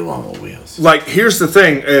Vegas and do one with Wheels. Like, here's the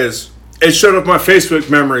thing is, it showed up my Facebook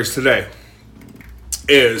memories today.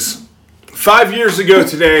 Is 5 years ago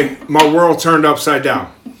today, my world turned upside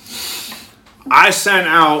down. I sent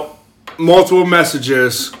out multiple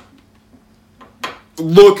messages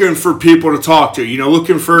looking for people to talk to.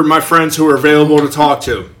 Looking for my friends who are available to talk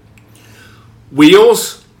to.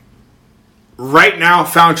 Wheels, right now,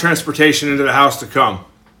 found transportation into the house to come.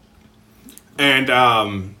 And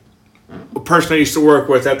a person I used to work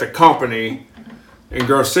with at the company in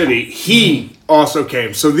Grove City, he also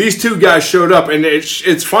came. So these two guys showed up, and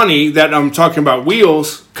it's funny that I'm talking about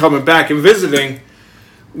Wheels coming back and visiting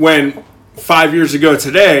when 5 years ago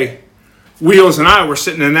today, Wheels and I were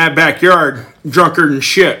sitting in that backyard drunker than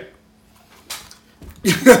shit.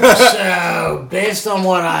 So, based on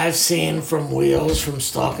what I've seen from Wheels from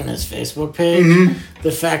stalking his Facebook page,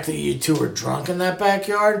 the fact that you two were drunk in that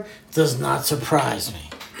backyard does not surprise me.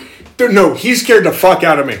 No, he scared the fuck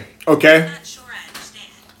out of me, okay?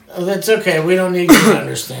 Oh, that's okay. We don't need you to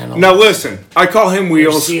understand. Now listen, I call him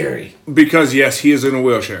Wheels Siri. because, yes, he is in a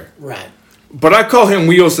wheelchair. Right. But I call him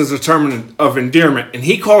Wheels as a term of endearment, and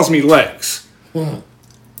he calls me Legs.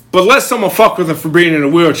 But let someone fuck with him for being in a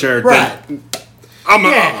wheelchair, right. then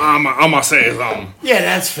I'm gonna say his own. Yeah,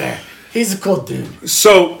 that's fair. He's a cool dude.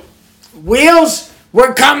 So, Wheels,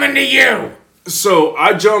 we're coming to you. So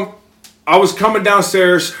I was coming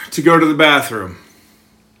downstairs to go to the bathroom.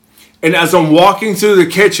 And as I'm walking through the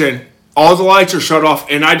kitchen, all the lights are shut off,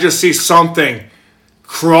 and I just see something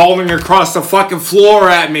crawling across the fucking floor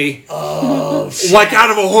at me. Oh, shit. Like out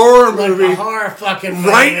of a horror movie. Like a horror fucking movie.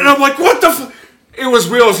 Right? And I'm like, what the fuck? It was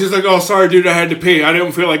Wheels. He's like, oh, sorry, dude, I had to pee. I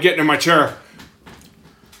didn't feel like getting in my chair.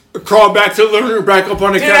 Crawled back to the living room, back up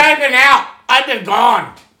on the couch. Dude, I've been out. I've been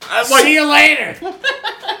gone. See you later.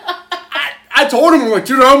 I told him, I'm like,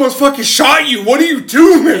 dude, I almost fucking shot you. What are you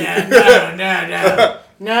doing? Yeah,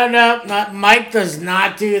 no. Mike does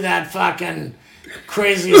not do that fucking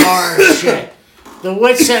crazy horror shit. The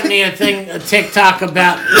witch sent me a TikTok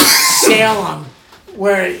about Salem,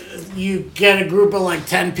 where you get a group of like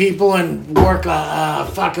 10 people and work a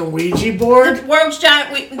fucking Ouija board. The world's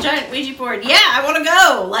giant Ouija board. Yeah, I want to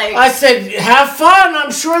go. Like I said, have fun.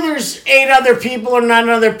 I'm sure there's 8 other people or 9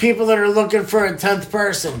 other people that are looking for a 10th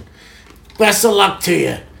person. Best of luck to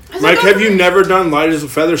you. Mike, have you never done light as a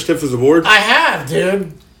feather, stiff as a board? I have,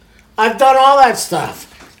 dude. I've done all that stuff.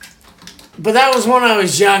 But that was when I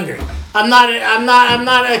was younger. I'm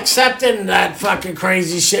not accepting that fucking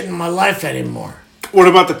crazy shit in my life anymore. What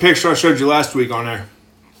about the picture I showed you last week on there?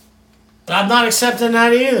 I'm not accepting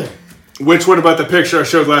that either. What about the picture I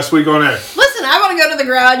showed last week on there? Listen, I want to go to the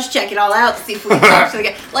garage, check it all out, see if we can talk to the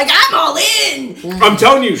guy. Like, I'm all in. I'm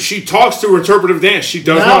telling you, she talks to interpretive dance. She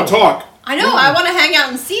does not talk. I know. I want to hang out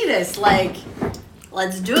and see this. Like,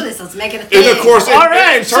 let's do this. Let's make it a thing. And of course,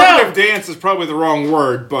 interpretive dance is probably the wrong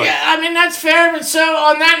word, but yeah, I mean that's fair. But so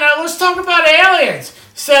on that note, let's talk about aliens.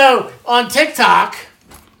 So on TikTok,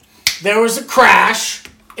 there was a crash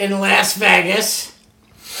in Las Vegas.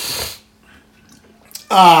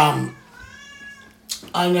 I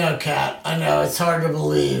know, Kat. I know it's hard to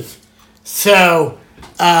believe. So,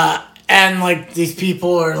 and like these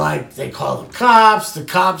people are like they call the cops. The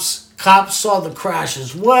cops saw the crash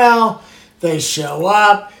as well. They show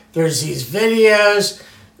up. There's these videos.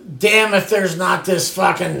 Damn if there's not this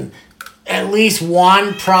fucking at least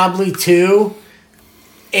one, probably 2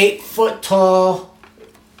 8-foot tall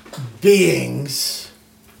beings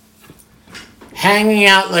hanging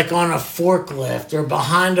out like on a forklift or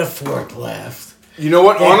behind a forklift. You know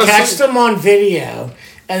what? They honestly, catch them on video,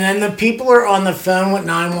 and then the people are on the phone with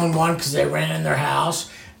 911 because they ran in their house,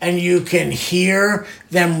 and you can hear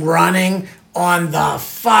them running on the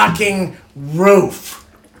fucking roof.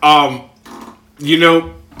 You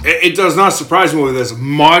know, it does not surprise me with as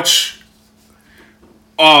much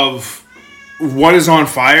of what is on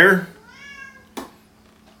fire.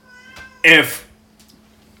 If,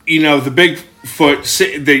 you know, the Bigfoot,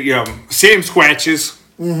 Sam Squatches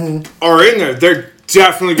are in there, they're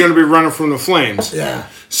definitely going to be running from the flames. Yeah.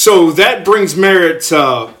 So that brings merit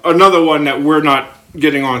to another one that we're not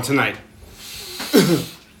getting on tonight.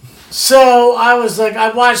 So I was like,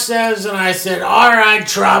 I watched those and I said, all right,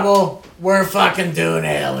 trouble, we're fucking doing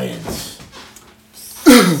aliens.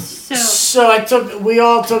 So we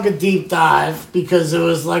all took a deep dive because it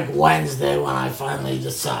was like Wednesday when I finally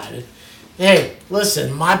decided. Hey,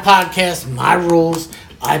 listen, my podcast, my rules.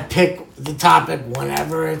 I pick the topic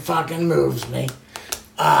whenever it fucking moves me.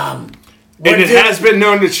 And it has been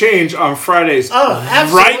known to change on Fridays. Oh,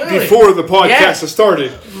 absolutely. Right before the podcast has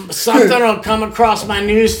started. Something will come across my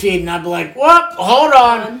news feed and I'll be like, whoop, hold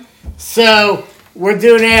on. So, we're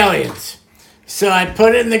doing aliens. So I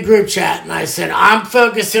put it in the group chat and I said, I'm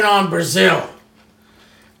focusing on Brazil.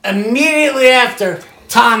 Immediately after,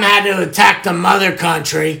 Tom had to attack the mother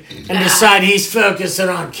country and decide he's focusing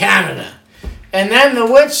on Canada. And then the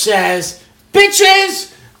witch says,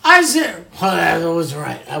 bitches! I said, well, I wasn't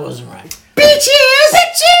right. Bitches!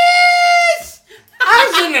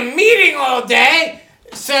 I was in a meeting all day,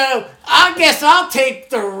 so I guess I'll take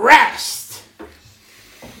the rest.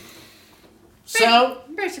 So,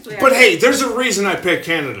 Basically, But hey, there's a reason I picked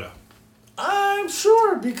Canada. I'm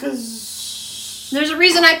sure because there's a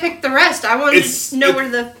reason I picked the rest. I wanted to know where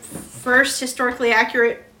the first historically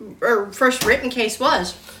accurate or first written case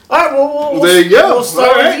was. all right. Well, There you go. We'll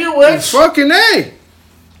start All with you, Witch. Fucking A.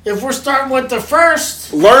 If we're starting with the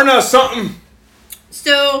first, Learn us something.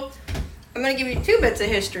 So, I'm going to give you 2 bits of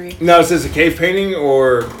history. Now, is this a cave painting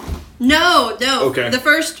or... No. Okay. The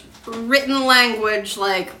first written language,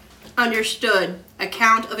 like, understood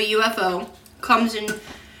account of a UFO comes in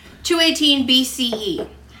 218 BCE.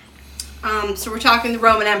 So we're talking the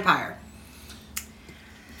Roman Empire.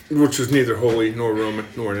 Which was neither holy nor Roman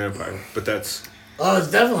nor an empire. But that's...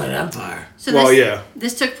 it's definitely an empire. So Well, yeah.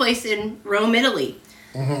 This took place in Rome, Italy.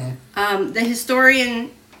 The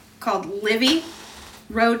historian called Livy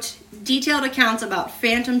wrote detailed accounts about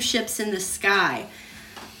phantom ships in the sky.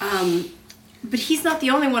 But he's not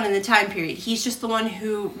the only one in the time period. He's just the one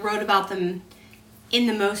who wrote about them in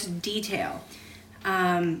the most detail.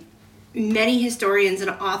 Many historians and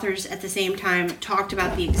authors at the same time talked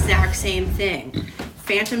about the exact same thing.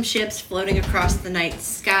 Phantom ships floating across the night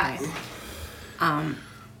sky.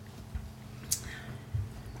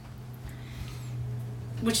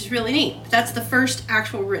 Which is really neat. That's the first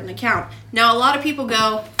actual written account. Now, a lot of people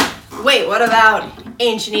go, wait, what about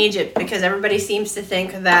ancient Egypt? Because everybody seems to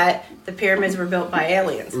think that the pyramids were built by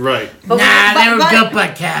aliens. Right. But They were built by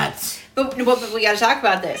cats. But we got to talk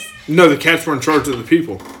about this. No, the cats were in charge of the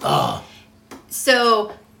people. Oh.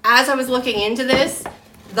 So, as I was looking into this,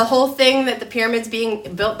 the whole thing that the pyramids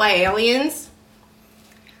being built by aliens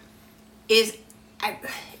is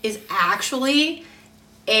actually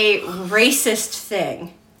a racist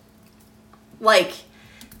thing. Like...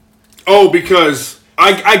 Oh, because...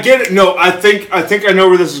 I get it. No, I think I know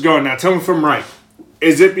where this is going now. Tell me if I'm right.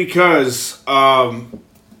 Is it because,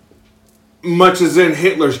 much as in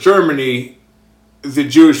Hitler's Germany, the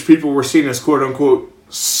Jewish people were seen as quote-unquote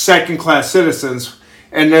second-class citizens,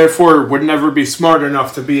 and therefore would never be smart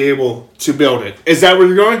enough to be able to build it? Is that where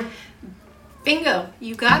you're going? Bingo,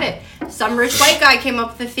 you got it. Some rich white guy came up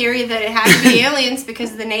with the theory that it had to be aliens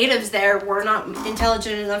because the natives there were not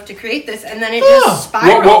intelligent enough to create this, and then it just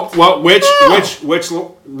spiraled. Which,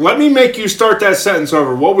 let me make you start that sentence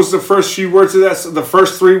over. What was the first few words of that, the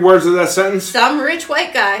first 3 words of that sentence? Some rich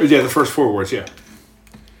white guy. Yeah, the first 4 words, yeah.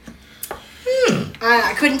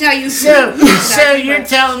 I couldn't tell you. So you're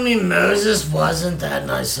telling me Moses wasn't that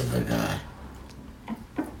nice of a guy?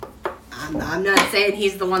 I'm not saying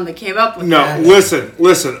he's the one that came up with No, that. listen.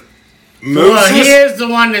 Moses... Well, he is the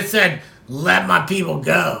one that said, let my people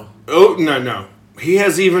go. Oh, no. He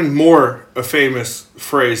has even more a famous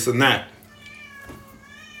phrase than that.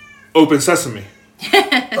 Open sesame.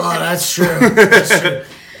 Oh, that's true. That's true.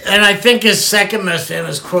 And I think his second most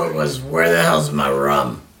famous quote was, where the hell's my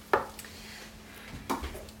rum?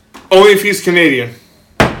 Only if he's Canadian.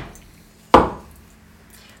 But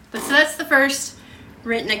so that's the first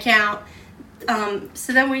written account.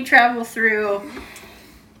 So then we travel through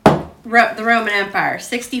the Roman Empire,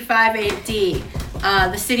 65 AD,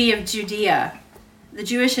 the city of Judea. The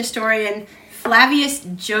Jewish historian Flavius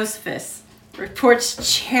Josephus reports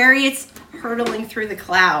chariots hurtling through the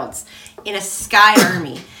clouds in a sky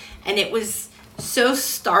army. And it was so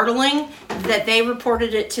startling that they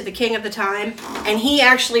reported it to the king of the time. And he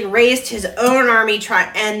actually raised his own army,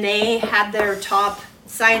 and they had their top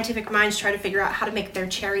scientific minds try to figure out how to make their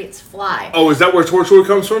chariots fly. Oh, is that where Torchwood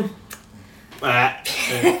comes from?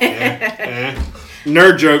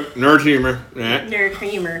 Nerd joke, nerd humor. Nerd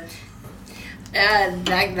humor.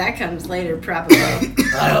 That comes later, probably.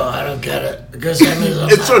 I don't get it. Because Emmy's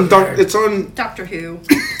It's on Doctor Who.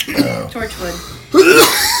 Torchwood.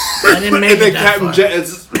 I didn't make it that Captain far.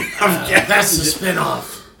 Jet. That's the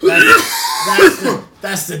spin-off.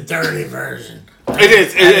 That's the dirty version. It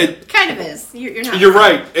is. Kind of is. You're not. You're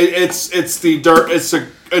right. It's the dirt. It's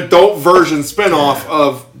adult version spinoff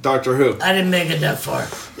of Doctor Who. I didn't make it that far.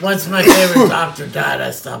 Once my favorite doctor died,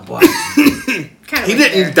 I stopped watching. He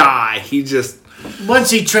didn't die. He just... Once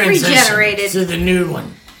he transitioned Regenerated. to the new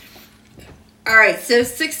one. All right, so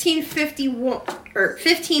 1651 or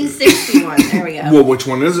 1561. There we go. Well, which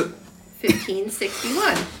one is it?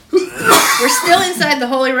 1561. We're still inside the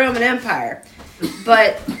Holy Roman Empire,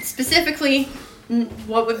 but specifically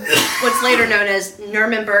what's later known as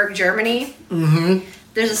Nuremberg, Germany. Mm-hmm.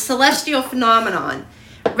 There's a celestial phenomenon.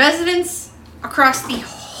 Residents across the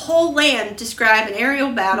whole land describe an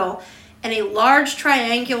aerial battle and a large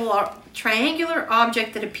triangular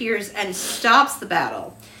object that appears and stops the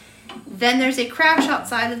battle. Then there's a crash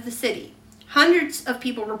outside of the city. Hundreds of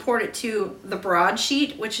people report it to the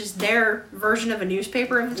Broadsheet, which is their version of a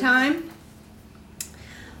newspaper of the time.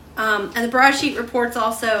 And the Broadsheet reports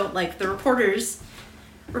also, like the reporters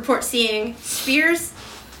report seeing spears,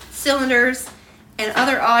 cylinders, and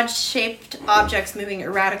other odd-shaped objects moving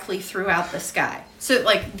erratically throughout the sky. So,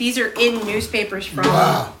 like, these are in newspapers from,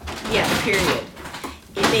 the period.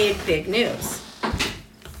 It made big news.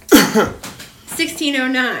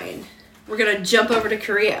 1609, we're going to jump over to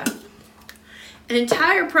Korea. An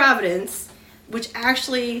entire province, which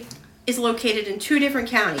actually is located in 2 different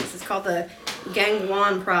counties. It's called the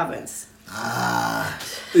Gangwon province.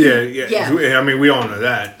 Yeah. I mean, we all know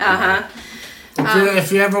that. Uh-huh.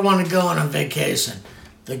 If you ever want to go on a vacation,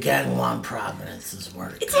 the Gangwon province is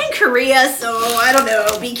where It's in Korea, so I don't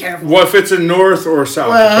know. Be careful. What if it's in north or south?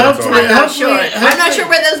 Well, I'm not sure. I'm not sure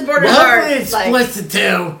where those borders are. Hopefully it splits the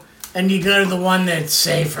two, and you go to the one that's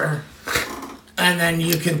safer, and then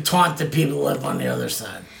you can taunt the people who live on the other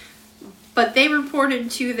side. But they reported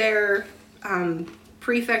to their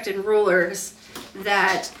prefect and rulers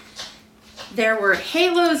that there were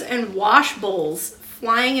halos and wash bowls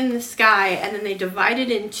flying in the sky, and then they divided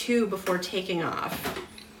in 2 before taking off.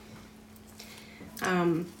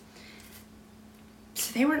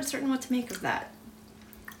 So they weren't certain what to make of that.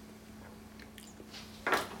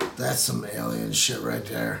 That's some alien shit right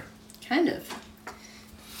there. Kind of.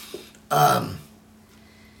 Yeah,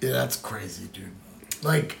 that's crazy, dude.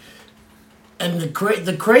 Like, and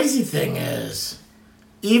the crazy thing is,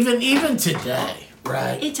 even today,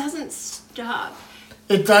 right? It doesn't stop.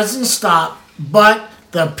 It doesn't stop, but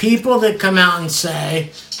the people that come out and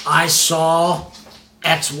say, I saw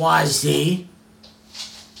XYZ,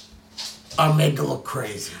 are made to look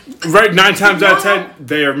crazy. Right, 9 times out of 10,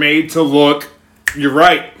 they are made to look, you're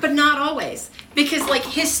right. But not always. Because, like,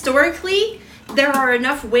 historically, there are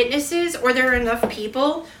enough witnesses, or there are enough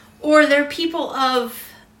people, or there are people of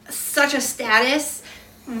such a status,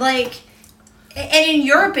 like... And in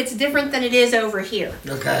Europe, it's different than it is over here.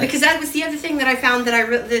 Okay. Because that was the other thing that I found that I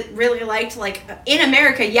that really liked. Like, in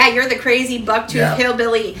America, yeah, you're the crazy bucktooth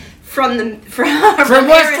hillbilly from West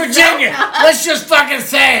Virginia. Let's just fucking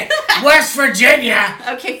say it. West Virginia.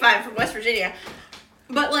 Okay, fine, from West Virginia.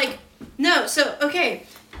 But, like, no, so, okay.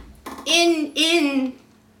 In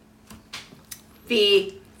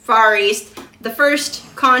the Far East, the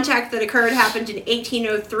first contact that occurred happened in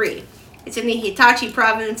 1803. It's in the Hitachi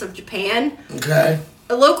province of Japan. Okay.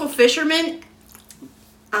 A local fisherman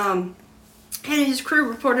and his crew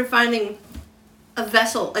reported finding a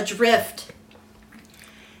vessel adrift.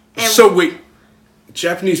 And So wait,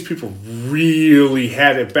 Japanese people really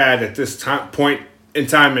had it bad at this point in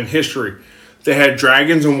time in history. They had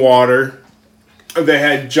dragons in water. They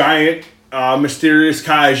had giant, mysterious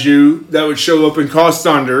kaiju that would show up and cause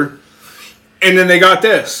thunder. And then they got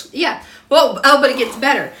this. Yeah. Well, but it gets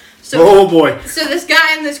better. So, Oh boy. So this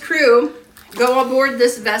guy and this crew go aboard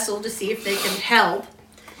this vessel to see if they can help.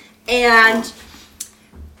 And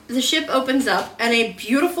the ship opens up and a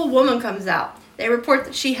beautiful woman comes out. They report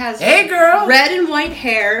that she has red and white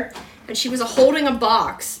hair, and she was holding a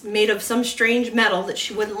box made of some strange metal that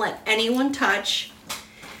she wouldn't let anyone touch.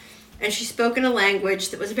 And she spoke in a language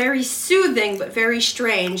that was very soothing but very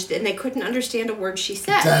strange, and they couldn't understand a word she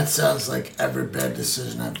said. That sounds like every bad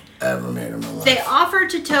decision I've ever made in my life. They offered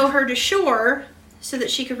to tow her to shore so that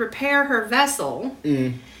she could repair her vessel.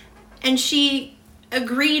 And she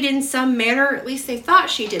agreed in some manner, or at least they thought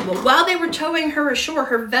she did. Well, while they were towing her ashore,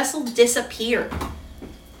 her vessel disappeared.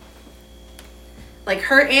 Like,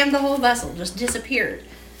 her and the whole vessel just disappeared.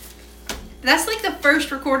 That's like the first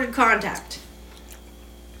recorded contact.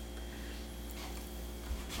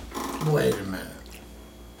 Wait a minute.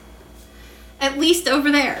 At least over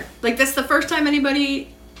there. Like, that's the first time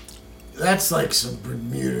anybody... That's like some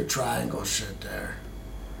Bermuda Triangle shit there.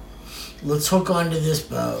 let's hook onto this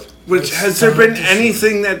boat. Which, Let's has there come been up to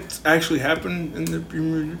anything that's actually happened in the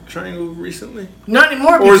Bermuda Triangle recently? Not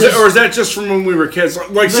anymore. Or is that just from when we were kids?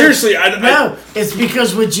 Like, seriously, No, it's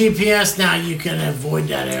because with GPS now you can avoid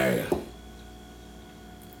that area.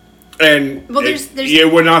 And Well,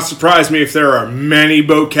 it would not surprise me if there are many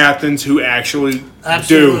boat captains who actually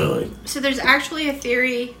Absolutely. do. So there's actually a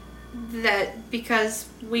theory that because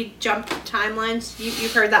we jumped timelines,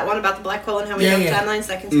 you've heard that one about the black hole and how we jumped timelines,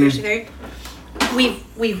 that conspiracy theory.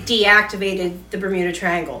 We've deactivated the Bermuda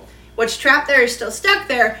Triangle. What's trapped there is still stuck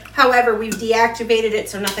there. However, we've deactivated it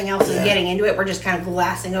so nothing else is getting into it. We're just kind of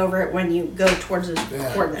glassing over it when you go towards the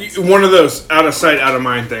coordinates. One of those out of sight, out of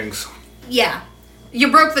mind things. Yeah. You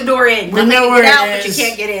broke the door in. We Nothing know can where get it out, but you is.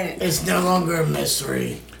 can't get in it. It's no longer a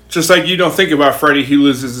mystery. Just like you don't think about Freddy, he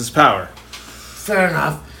loses his power. Fair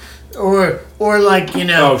enough. Or like,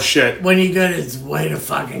 Oh, shit. when you go to, it's way to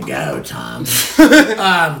fucking go, Tom.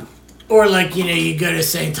 Or like, you go to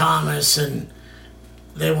St. Thomas and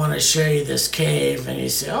they want to show you this cave and you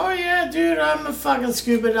say, oh yeah, dude, I'm a fucking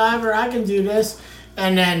scuba diver. I can do this.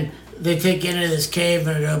 And then they take you into this cave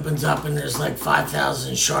and it opens up and there's like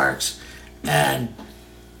 5,000 sharks. And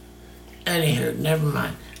anywho, never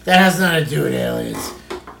mind. That has nothing to do with aliens.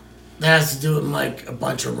 That has to do with like a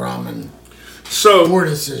bunch of ramen. So, Poor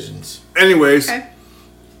decisions. anyways,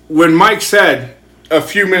 when Mike said a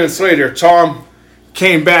few minutes later, Tom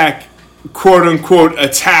came back, quote unquote,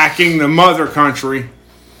 attacking the mother country,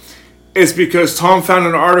 it's because Tom found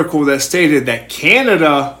an article that stated that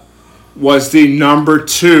Canada was the number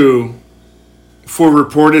 2 for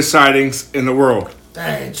reported sightings in the world.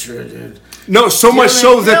 That ain't true, dude. No, so much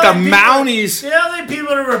so that the Mounties. The only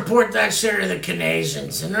people to report that shit are the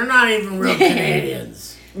Canadians, and they're not even real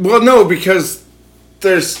Canadians. Well, no, because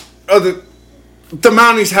there's other. The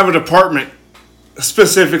Mounties have a department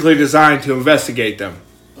specifically designed to investigate them.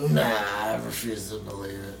 Nah, I refuse to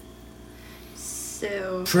believe it.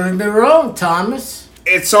 So Prove me wrong, Thomas.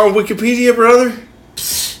 It's on Wikipedia, brother.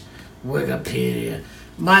 Wikipedia.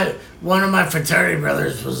 One of my fraternity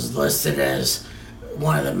brothers was listed as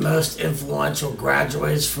one of the most influential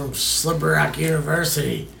graduates from Slippery Rock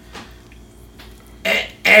University.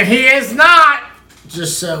 And he is not!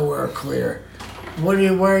 Just so we're clear. Where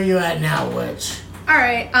are you at now, Witch?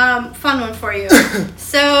 Alright, fun one for you.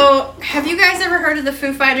 So, have you guys ever heard of the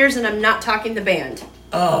Foo Fighters? And I'm not talking the band.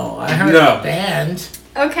 Oh, I heard No. a band.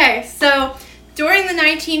 Okay, so during the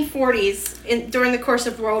 1940s, during the course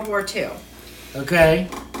of World War II, Okay.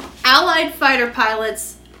 Allied fighter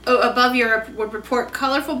pilots above Europe would report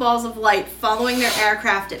colorful balls of light following their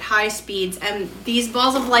aircraft at high speeds, and these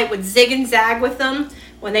balls of light would zig and zag with them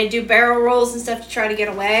when they do barrel rolls and stuff to try to get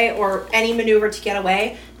away, or any maneuver to get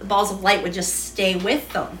away. The balls of light would just stay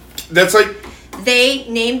with them. That's like. They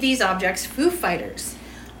named these objects Foo Fighters.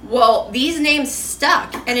 Well, these names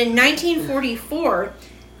stuck, and in 1944,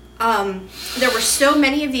 there were so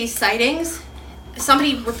many of these sightings.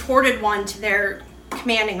 Somebody reported one to their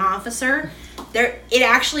commanding officer. It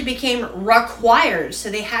actually became required, so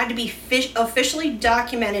they had to be officially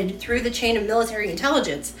documented through the chain of military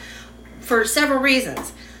intelligence for several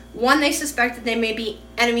reasons. One, they suspected they may be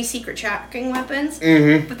enemy secret tracking weapons,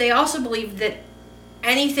 but they also believed that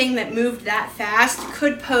anything that moved that fast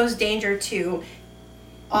could pose danger to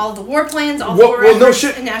all the war plans, all the war efforts,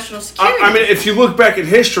 and national security. I mean, if you look back at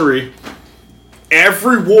history,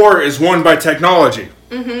 every war is won by technology.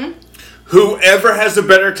 Mm-hmm. Whoever has the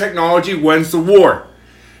better technology wins the war.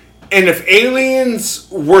 And if aliens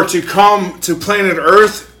were to come to planet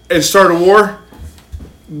Earth and start a war,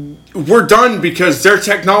 we're done because their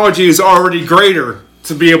technology is already greater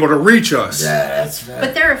to be able to reach us. Yeah, that's fair.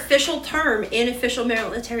 But their official term in official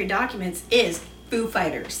military documents is Foo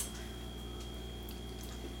Fighters.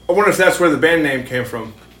 I wonder if that's where the band name came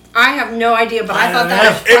from. I have no idea, but I thought don't that know.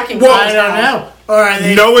 was fucking Well, I don't know. Or are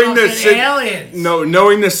they Knowing the fucking ci- aliens? No,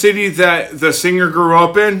 knowing the city that the singer grew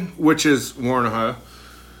up in, which is Warren, Ohio.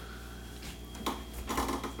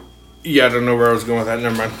 Yeah, I don't know where I was going with that.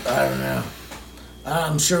 Never mind. I don't know.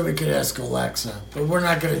 I'm sure we could ask Alexa, but we're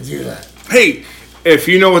not going to do that. Hey, if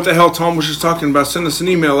you know what the hell Tom was just talking about, send us an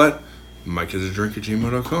email at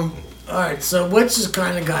mikeisadrink@gmail.com. All right, so Witch has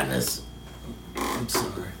kind of gotten us. I'm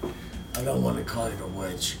sorry. I don't want to call you a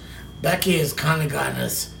witch. Becky has kind of gotten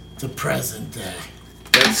us to present day.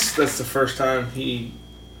 That's the first time he...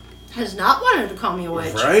 has not wanted to call me a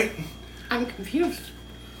witch. Right? I'm confused.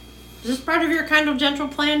 Is this part of your kind of gentle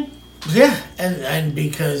plan? Yeah, and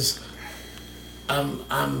because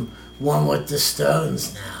I'm one with the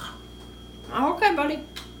stones now. Oh, okay, buddy.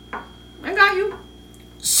 I got you.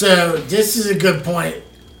 So this is a good point.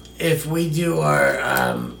 If we do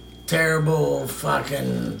our terrible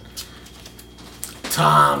fucking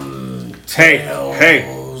Tom Hey,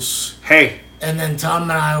 Tales. Hey, And then Tom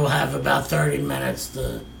and I will have about 30 minutes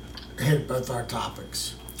to hit both our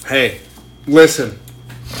topics. hey, listen.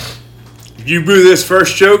 You boo this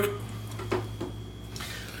first joke,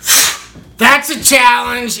 That's a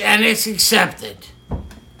challenge, and it's accepted.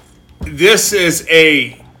 this is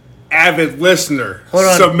a avid listener Hold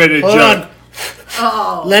on. submitted Hold joke. on.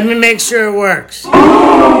 Oh. Let me make sure it works.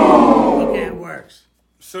 Okay, it works.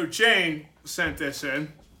 So Jane sent this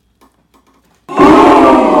in.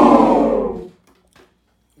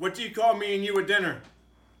 What do you call me and you at dinner?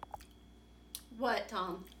 What,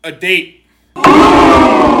 Tom? A date. What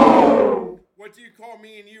do you call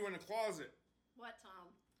me and you in a closet? What, Tom?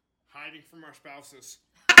 Hiding from our spouses.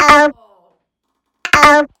 Oh.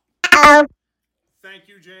 Thank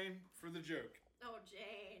you, Jane, for the joke. Oh,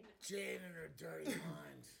 Jane. Jane and her dirty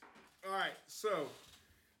mind. All right, so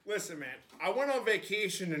listen, man. I went on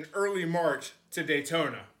vacation in early March to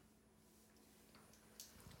Daytona.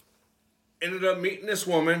 Ended up meeting this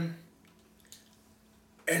woman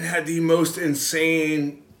and had the most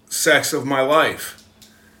insane sex of my life.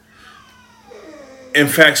 In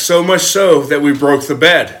fact, so much so that we broke the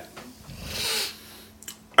bed.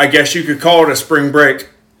 I guess you could call it a spring break.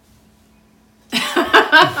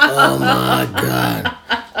 Oh my God.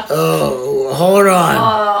 Oh, hold on.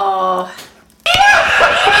 Oh.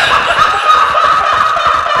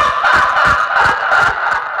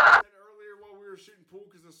 Earlier while we were shooting pool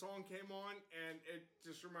because the song came on and it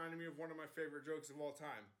just reminded me of one of my favorite jokes of all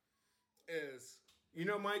time. Is, you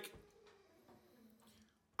know, Mike,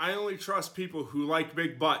 I only trust people who like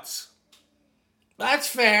big butts. That's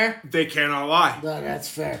fair. They cannot lie. No, that's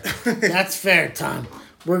fair. That's fair, Tom.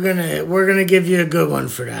 We're gonna give you a good one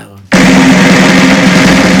for that one.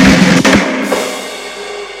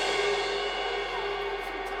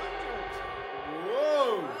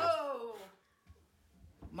 Whoa! Oh.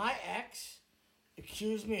 My ex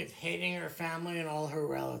accused me of hating her family and all her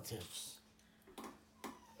relatives.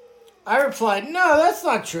 I replied, "No, that's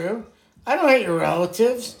not true. I don't hate your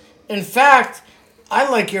relatives. In fact, I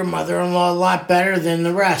like your mother-in-law a lot better than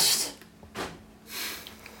the rest."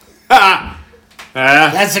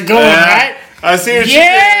 That's a good one, right? I see what you did.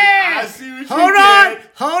 Yeah! I see what you did.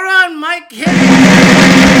 Hold on, Mike. Hit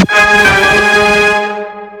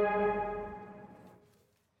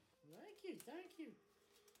Thank you.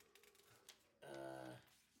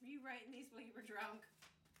 Were you writing these while you were drunk?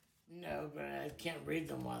 No, but I can't read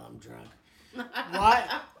them while I'm drunk. Why,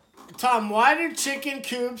 Tom? Why do chicken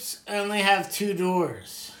coops only have 2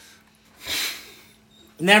 doors?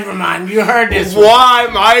 Never mind. You heard this. Why,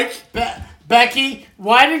 Mike? Becky,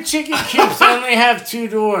 why do chicken coops only have 2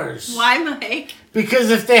 doors? Why, Mike? Because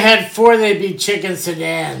if they had 4, they'd be chicken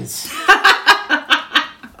sedans.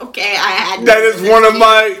 Okay, I had. That is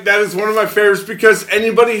one of my favorites because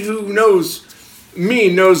anybody who knows me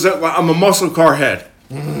knows that I'm a muscle car head.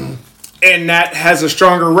 Mm-hmm. And that has a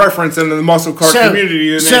stronger reference in the muscle car community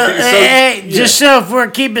than anything. Just so if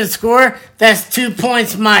we're keeping score, that's 2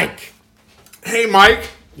 points, Mike. Hey, Mike.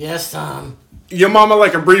 Yes, Tom. Your mama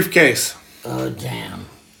like a briefcase. Oh, damn.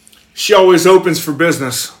 She always opens for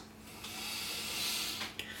business.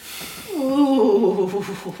 Ooh.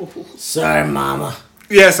 Sorry, Mama.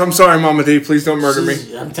 Yes, I'm sorry, Mama D. Please don't murder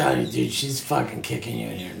me. I'm telling you, dude, she's fucking kicking you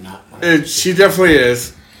in your nut. She definitely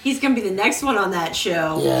is. He's gonna be the next one on that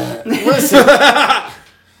show. Yeah.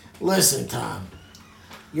 Listen, Tom.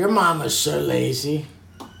 Your mama's so lazy.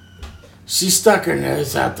 She stuck her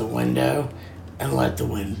nose out the window and let the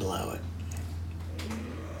wind blow it.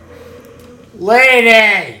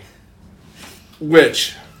 Lady!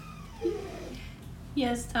 Which?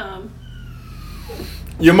 Yes, Tom.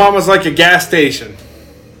 Your mama's like a gas station.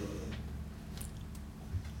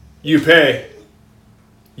 You pay.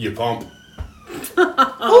 You pump.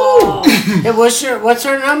 Hey, what's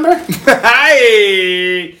her number?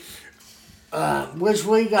 Hey! Which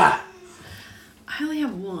we got? I only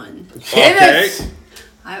have one. Hit it!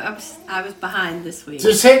 I was behind this week.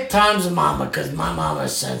 Just hit Tom's mama, because my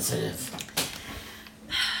mama's sensitive.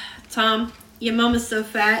 Tom, your mama's so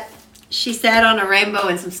fat. She sat on a rainbow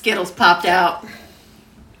and some Skittles popped out.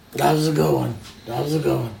 That was a good one.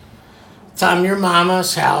 Tom, your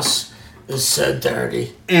mama's house is so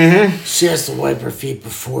dirty. Mm-hmm. She has to wipe her feet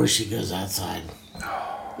before she goes outside.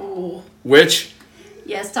 Ooh. Which?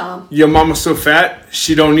 Yes, Tom. Your mama's so fat,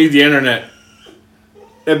 she don't need the internet.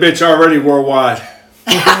 That bitch already worldwide.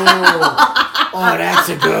 Oh, that's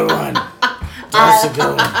a good one. That's a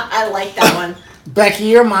good one. I like that one. Becky,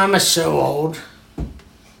 your mama's so old.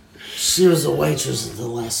 She was a waitress at the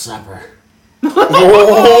Last Supper.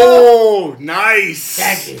 Oh, nice.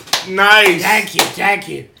 Thank you. Nice. Thank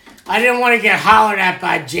you. I didn't want to get hollered at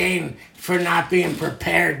by Jane for not being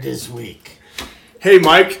prepared this week. Hey,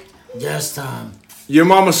 Mike. Yes, Tom. Your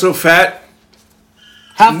mama's so fat,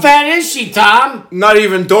 How fat is she, Tom? not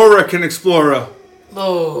even Dora can explore her.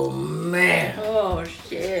 Oh, man. Oh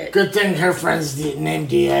shit. Good thing her friend's named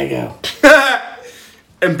Diego.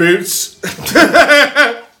 And Boots.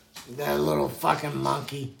 That little fucking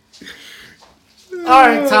monkey. All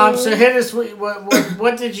right, Tom. So hit us.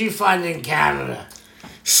 What did you find in Canada?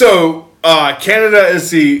 So, Canada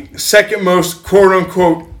is the second most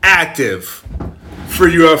quote-unquote active for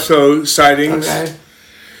UFO sightings. Okay.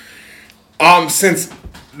 Since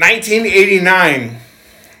 1989,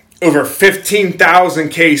 over 15,000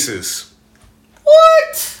 cases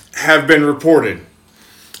What? have been reported.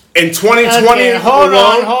 In 2020 Okay, hold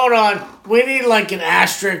alone, on. We need like an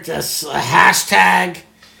asterisk, a hashtag.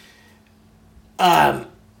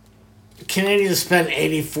 Canadians spend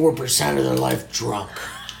 84% of their life drunk.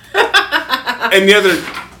 and the other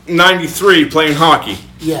 93 playing hockey.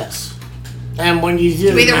 Yes. And when you do You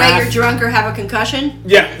either way math, you're drunk or have a concussion.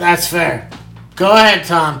 Yeah, that's fair. Go ahead,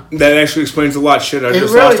 Tom. that actually explains a lot of shit. I It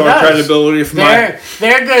just really lost all does. credibility from my...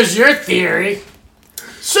 There goes your theory.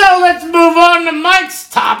 So let's move on to Mike's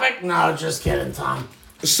topic. No, just kidding, Tom.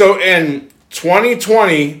 So in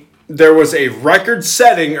 2020, there was a record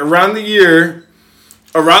setting around the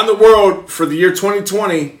world for the year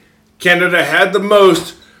 2020. Canada had the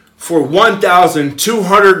most for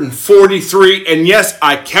 1,243. And yes,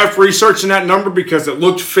 I kept researching that number because it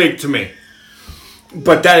looked fake to me.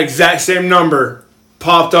 But that exact same number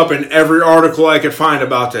popped up in every article I could find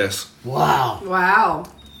about this. Wow. Wow.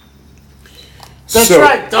 That's So-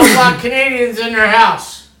 right. Don't lock Canadians in their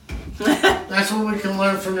house. That's what we can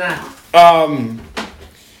learn from that.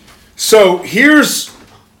 So here's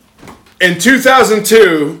in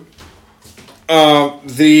 2002, what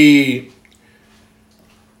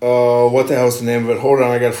the hell's the name of it? Hold on,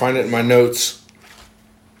 I gotta find it in my notes.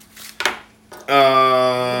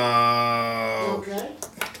 Okay.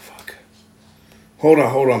 Fuck. Hold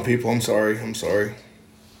on, people. I'm sorry.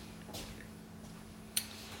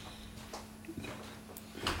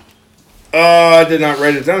 I did not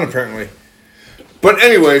write it down apparently. But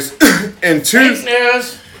anyways, in Fake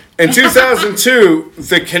news. In 2002,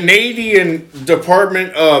 the Canadian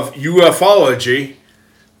Department of Ufology,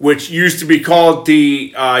 which used to be called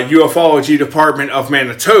the Ufology Department of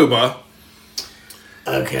Manitoba,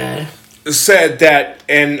 Okay. said that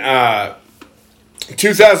in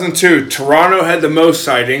 2002, Toronto had the most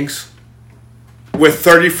sightings, with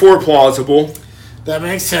 34 plausible. That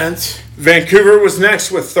makes sense. Vancouver was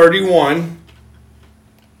next with 31.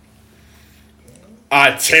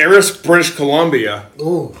 Terrace, British Columbia,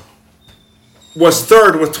 Ooh. was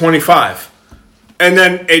third with 25. And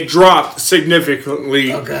then it dropped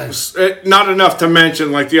significantly. Okay. Not enough to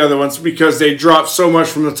mention like the other ones because they dropped so much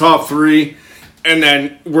from the top three and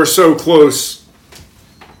then we're so close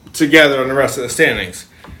together on the rest of the standings.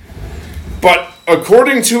 But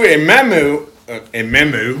according to a memo,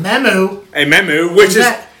 which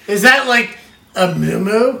Is that like a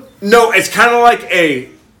moo? no, it's kind of like a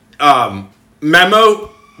memo,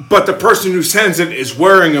 but the person who sends it is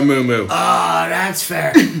wearing a muumuu. Oh, that's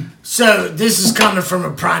fair. So this is coming from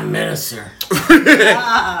a prime minister. Is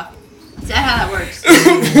that how that works?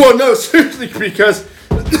 Well, no, seriously, because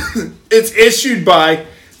it's issued by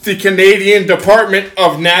the Canadian Department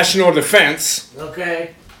of National Defense.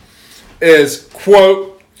 Okay. Is,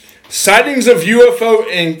 quote, sightings of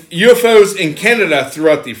UFOs in Canada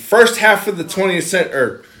throughout the first half of the 20th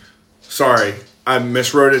century. Sorry, I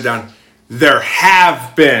miswrote it down. There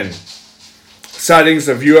have been sightings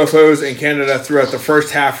of UFOs in Canada throughout the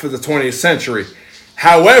first half of the 20th century.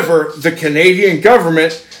 However, the Canadian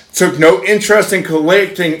government took no interest in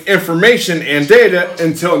collecting information and data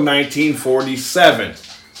until 1947.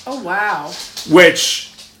 Oh wow.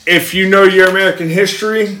 Which, if you know your American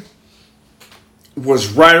history, was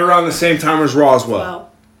right around the same time as Roswell. Well,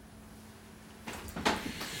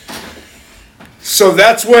 So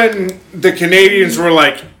that's when the Canadians were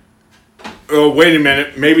like, oh, wait a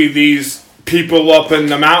minute, maybe these people up in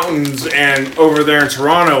the mountains and over there in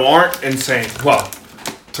Toronto aren't insane. Well,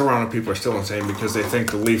 Toronto people are still insane because they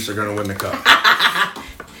think the Leafs are going to win the cup.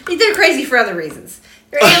 they're crazy for other reasons.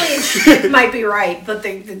 Their alien shit might be right, but the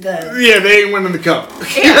Yeah, they ain't winning the cup.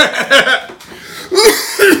 yeah.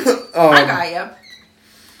 I got you.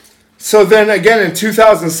 So then again in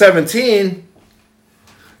 2017,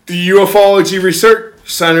 the Ufology Research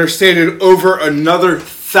Center stated over another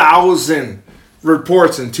 1,000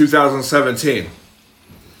 reports in 2017.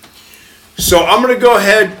 So I'm going to go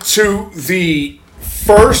ahead to the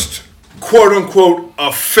first quote-unquote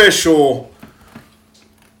official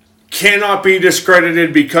cannot be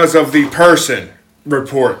discredited because of the person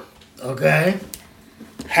report. Okay.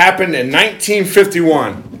 Happened in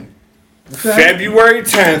 1951. Okay. February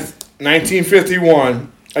 10th,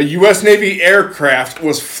 1951, a U.S. Navy aircraft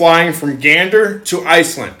was flying from Gander to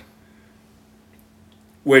Iceland,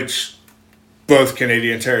 which both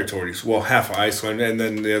Canadian territories. Well, half of Iceland, and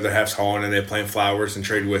then the other half's Holland, and they plant flowers and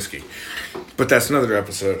trade whiskey. But that's another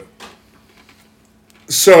episode.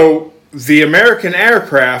 So, the American naval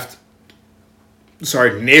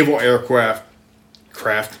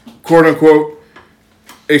aircraft, quote-unquote,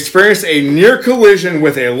 experienced a near collision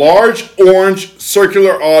with a large orange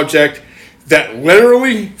circular object that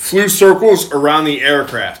literally flew circles around the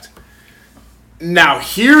aircraft. Now,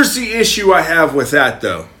 here's the issue I have with that,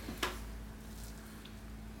 though.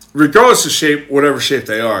 Regardless of shape, whatever shape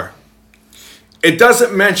they are, it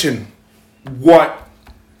doesn't mention what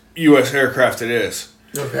U.S. aircraft it is.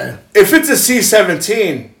 Okay. If it's a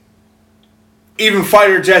C-17, even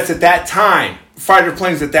fighter planes at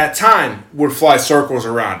that time would fly circles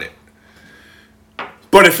around it.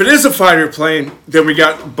 But if it is a fighter plane, then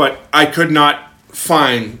but I could not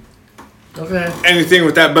find anything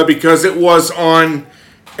with that. But because it was on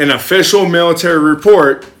an official military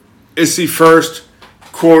report, it's the first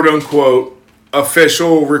quote-unquote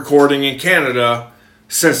official recording in Canada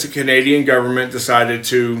since the Canadian government decided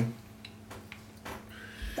to.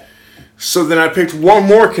 So then I picked one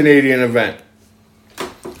more Canadian event,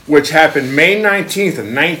 which happened May 19th of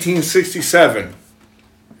 1967,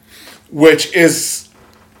 which is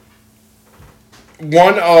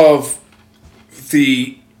one of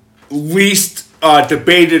the least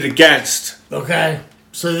debated against Okay.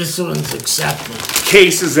 So this one's accepted.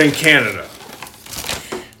 cases in Canada.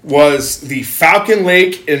 Was the Falcon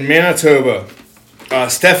Lake in Manitoba.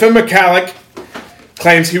 Stephen McCulloch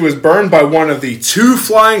claims he was burned by one of the 2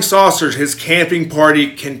 flying saucers his camping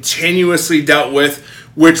party continuously dealt with,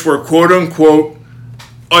 which were quote-unquote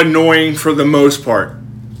annoying for the most part.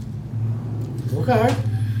 Okay.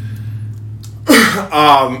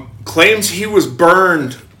 Claims he was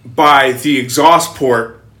burned by the exhaust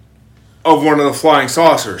port of one of the flying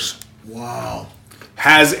saucers. Wow.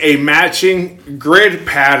 Has a matching grid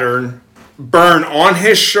pattern burn on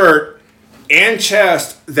his shirt and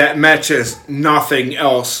chest that matches nothing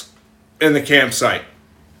else in the campsite.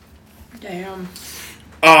 Damn.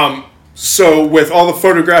 So with all the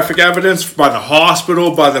photographic evidence by the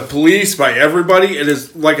hospital, by the police, by everybody, it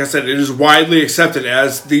is, like I said, it is widely accepted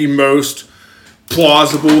as the most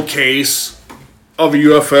plausible case of a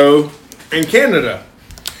UFO in Canada.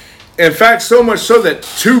 In fact, so much so that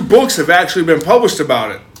 2 books have actually been published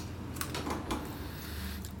about it.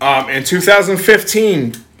 In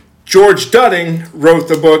 2015, George Dudding wrote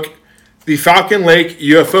the book, The Falcon Lake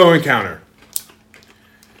UFO Encounter.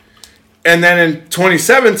 And then in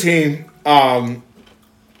 2017,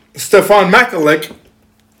 Stefan McCulloch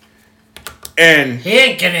and... He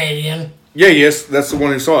ain't Canadian. Yeah, yes, that's the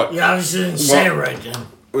one who saw it. You obviously didn't say it right then.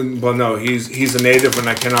 Well, no, he's a native, and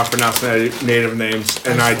I cannot pronounce native names,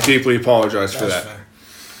 and I deeply apologize for that. Fair.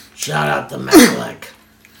 Shout out to McCulloch.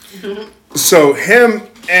 So him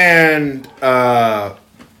and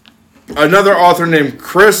another author named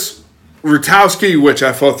Chris Rutowski, which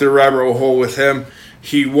I fell through a rabbit hole with him.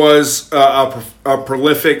 He was a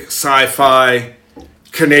prolific sci-fi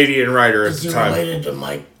Canadian writer at Is the he time. related to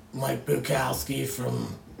Mike Bukowski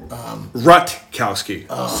from... Rutkowski.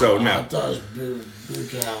 So I no. thought it was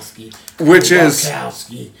Bukowski. Which is...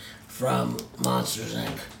 Bukowski from Monsters,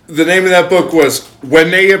 Inc. The name of that book was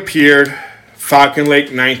When They Appeared, Falcon Lake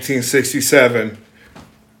 1967,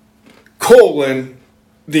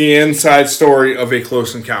 The Inside Story of a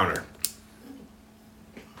Close Encounter.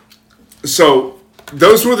 So,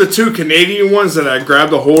 those were the 2 Canadian ones that I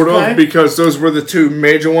grabbed a hold of because those were the 2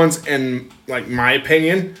 major ones in, like, my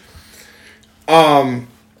opinion.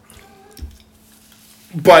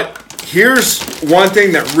 But here's one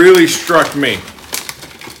thing that really struck me.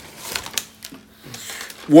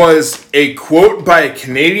 Was a quote by a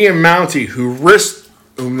Canadian Mountie who risked...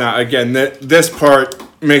 Now, again, this part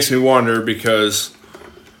makes me wonder because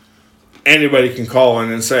anybody can call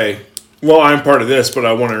in and say, well, I'm part of this, but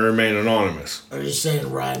I want to remain anonymous. Are you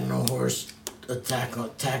saying riding a horse,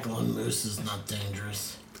 tackling moose is not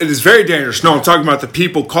dangerous? It is very dangerous. No, I'm talking about the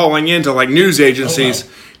people calling into like news agencies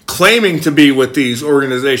claiming to be with these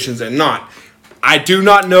organizations and not. I do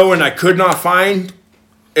not know, and I could not find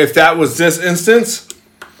if that was this instance.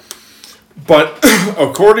 But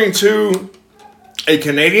according to a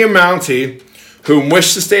Canadian Mountie who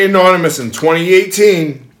wished to stay anonymous in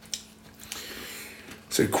 2018,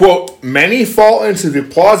 said, quote, many fall into the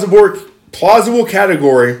plausible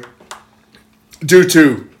category due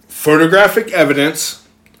to photographic evidence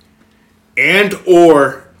and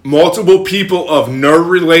or multiple people of no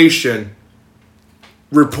relation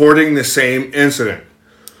reporting the same incident.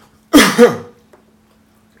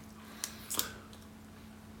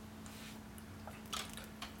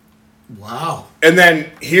 Wow. And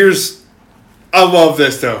then here's, I love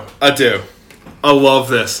this though. I do. I love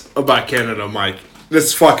this about Canada, Mike. This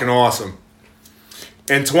is fucking awesome.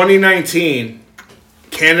 In 2019,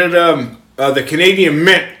 Canada, the Canadian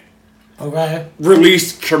Mint Okay.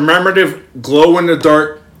 released commemorative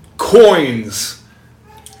glow-in-the-dark coins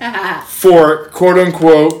for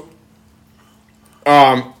quote-unquote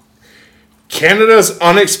Canada's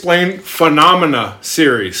Unexplained Phenomena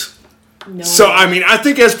series. No. So, I mean, I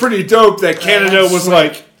think that's pretty dope that Canada was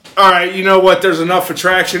like, all right, you know what, there's enough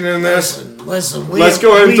attraction in this. Listen, Let's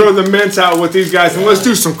go ahead and throw the mints out with these guys, and let's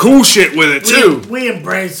do some cool shit with it, too. We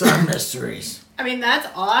embrace our mysteries. I mean, that's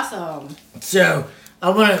awesome. So, I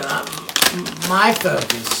want to, my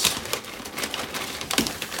focus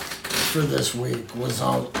for this week was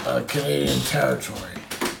on Canadian territory.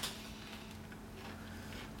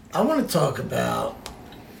 I want to talk about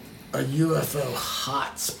a UFO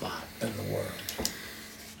hotspot in the world.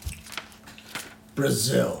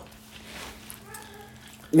 Brazil.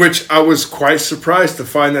 Which I was quite surprised to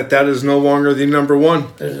find that is no longer the number one.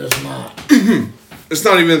 It is not. It's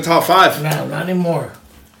not even the top 5. No, not anymore.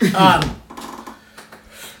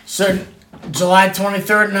 So, July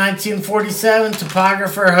 23rd, 1947,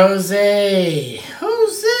 topographer Jose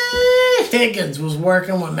Higgins was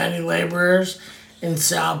working with many laborers in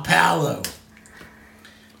Sao Paulo.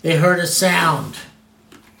 They heard a sound.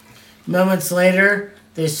 Moments later,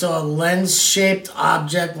 they saw a lens-shaped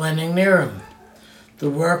object landing near him. The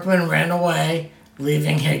workmen ran away,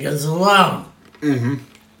 leaving Higgins alone.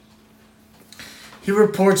 He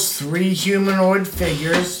reports 3 humanoid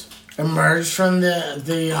figures emerged from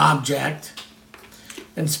the object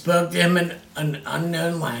and spoke to him in an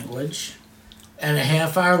unknown language. And a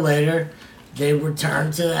half hour later, they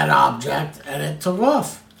returned to that object and it took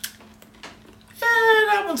off.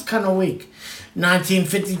 That one's kind of weak.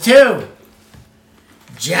 1952.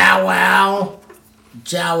 Joao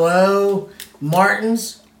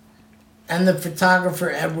Martins and the photographer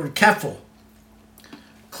Edward Keffel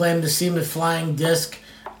claimed to see a flying disc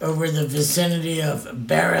over the vicinity of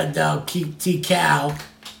Barra del Ticao,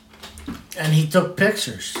 and he took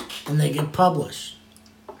pictures, and they get published.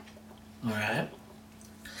 All right.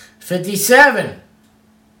 57.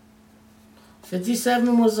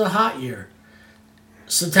 57 was a hot year.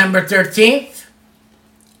 September 13th,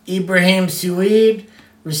 Ibrahim Sueid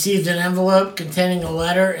received an envelope containing a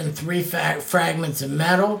letter and 3 fragments of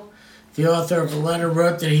metal. The author of the letter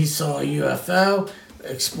wrote that he saw a UFO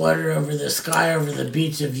exploded over the sky over the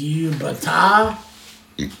beach of Yucatan.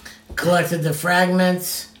 Collected the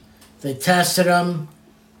fragments. They tested them.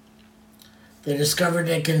 They discovered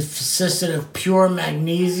they consisted of pure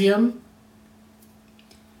magnesium.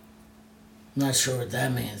 Not sure what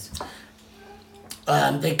that means.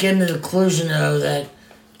 They came to the conclusion, though, that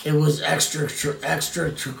it was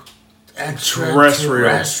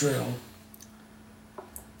extraterrestrial.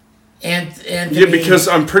 Anthony, Yeah, because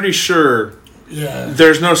I'm pretty sure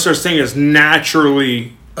there's no such thing as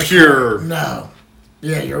naturally pure. No.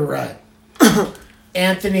 Yeah, you're right.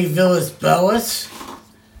 Anthony Villas-Boas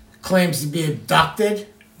claims to be abducted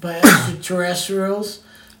by extraterrestrials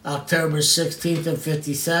October 16th of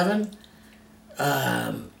 57.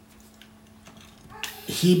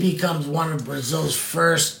 He becomes one of Brazil's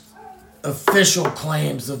first official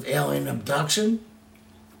claims of alien abduction.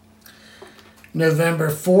 November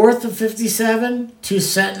 4th of 57, 2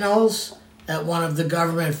 sentinels at one of the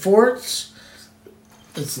government forts.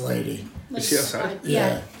 It's lady. Is she outside?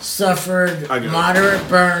 Yeah. Suffered moderate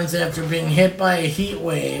burns after being hit by a heat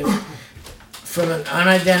wave from an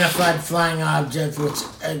unidentified flying object which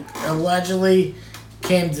allegedly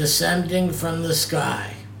came descending from the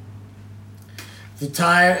sky.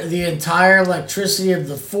 The entire electricity of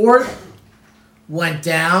the fort went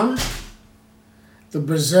down. The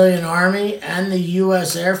Brazilian Army and the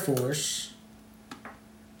U.S. Air Force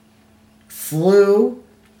flew,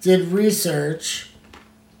 did research,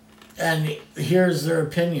 and here's their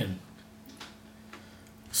opinion.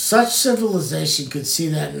 Such civilization could see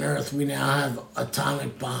that on Earth we now have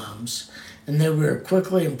atomic bombs, and that we are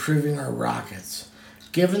quickly improving our rockets.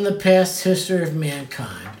 Given the past history of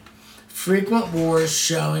mankind, frequent wars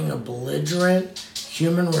showing a belligerent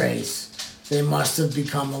human race, they must have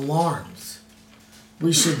become alarmed.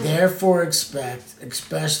 We should therefore expect,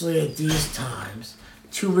 especially at these times,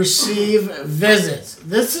 to receive visits.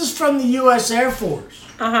 This is from the U.S. Air Force.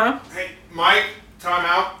 Uh-huh. Hey, Mike, time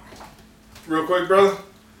out. Real quick, brother.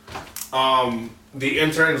 the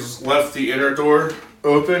interns left the inner door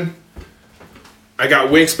open. I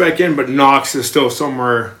got Winks back in, but Knox is still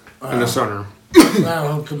somewhere in the sunroom.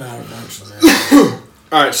 Well, he'll come out eventually.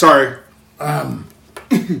 All right, sorry.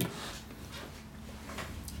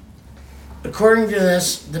 According to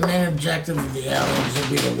this, the main objective of the aliens will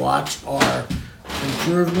be to watch our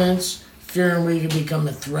improvements, fearing we could become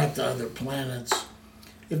a threat to other planets.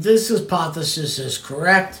 If this hypothesis is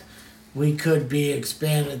correct, we could be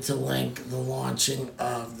expanded to link the launching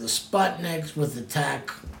of the Sputniks with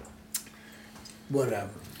attack,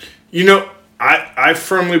 whatever. You know, I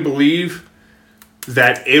firmly believe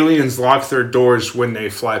that aliens lock their doors when they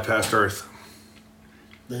fly past Earth.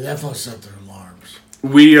 They definitely set their alarms.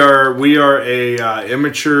 We are a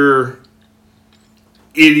immature,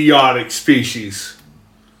 idiotic species.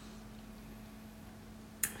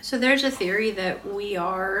 So there's a theory that we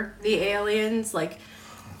are the aliens. Like,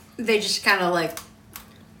 they just kind of like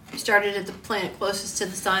started at the planet closest to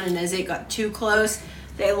the sun, and as it got too close,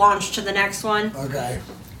 they launched to the next one. Okay.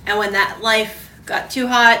 And when that life got too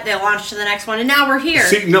hot, they launched to the next one, and now we're here.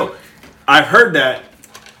 See, no, I've heard that,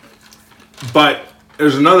 but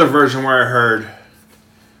there's another version where I heard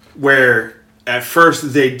where at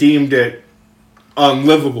first they deemed it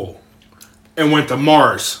unlivable and went to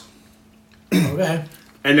Mars. Okay.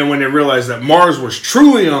 And then when they realized that Mars was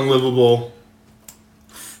truly unlivable,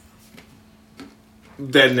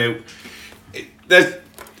 then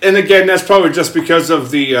that's probably just because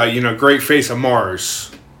of the Great Face of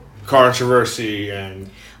Mars controversy and.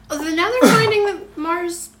 Well, now they're finding that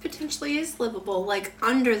Mars potentially is livable, like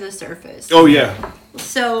under the surface. Oh yeah.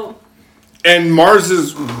 So. And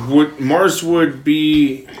Mars would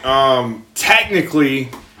be technically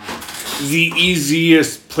the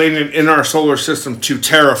easiest planet in our solar system to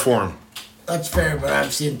terraform. That's fair, but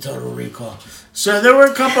I've seen Total Recall. So there were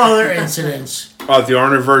a couple other incidents. The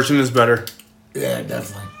Arnold version is better. Yeah,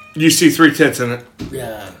 definitely. You see 3 tits in it.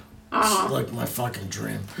 Yeah. Uh-huh. It's like my fucking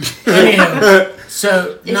dream. Anyhow,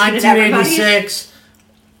 so 1986,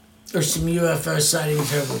 there's some UFO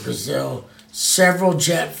sightings over Brazil. Several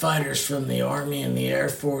jet fighters from the Army and the Air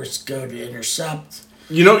Force go to intercept.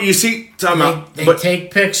 You see, time out. They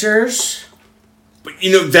take pictures. But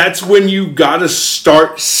that's when you gotta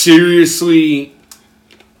start seriously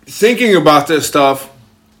thinking about this stuff,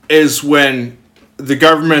 is when the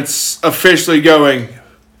government's officially going,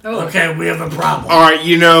 okay, we have a problem. all right,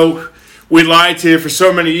 we lied to you for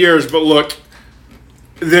so many years, but look,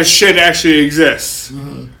 this shit actually exists.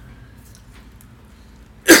 Mm-hmm.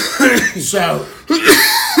 So,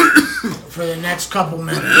 for the next couple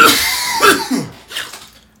minutes,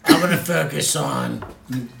 I'm going to focus on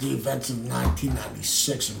the events of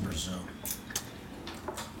 1996 in Brazil.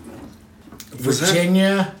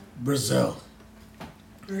 Virginia, Brazil.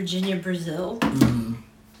 Virginia, Brazil? Mm-hmm.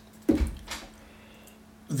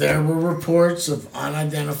 There were reports of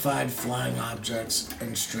unidentified flying objects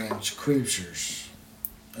and strange creatures.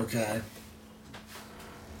 Okay?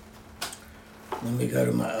 Let me go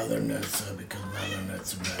to my other notes, though, because my other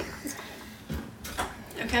notes are better.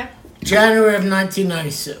 Okay. January of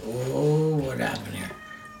 1996. Oh, what happened here?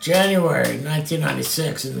 January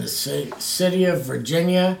 1996 in the city of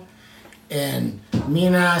Virginia in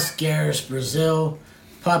Minas Gerais, Brazil.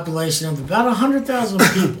 Population of about 100,000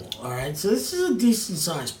 people. All right, so this is a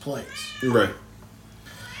decent-sized place. Right.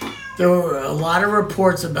 There were a lot of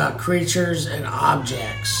reports about creatures and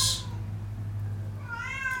objects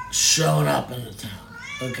showing up in the town.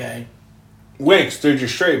 Okay. Winks, dude, you're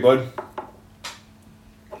straight, bud.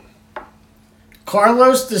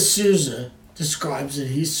 Carlos de Souza describes that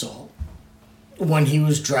he saw when he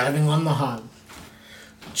was driving on the highway,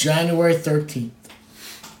 January 13th,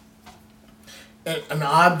 an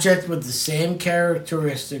object with the same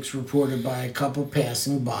characteristics reported by a couple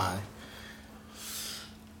passing by,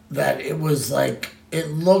 that it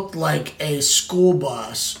looked like a school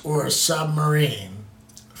bus or a submarine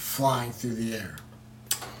flying through the air.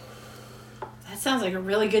 That sounds like a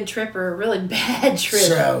really good trip or a really bad trip.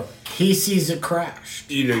 So he sees it crashed.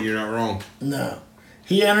 You're not wrong. No.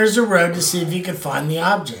 He enters the road to see if he can find the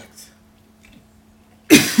object.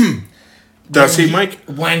 Does he, Mike?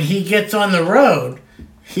 When he gets on the road,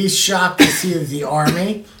 he's shocked to see that the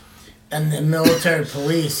army and the military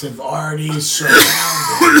police have already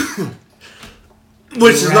surrounded.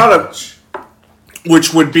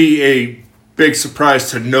 Which would be a big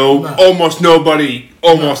surprise to almost nobody,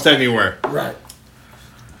 anywhere. Right.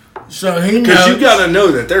 So he knows. Because you got to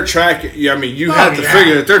know that they're tracking. I mean, you have to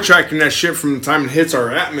figure that they're tracking that shit from the time it hits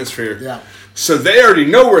our atmosphere. Yeah. So they already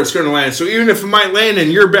know where it's going to land. So even if it might land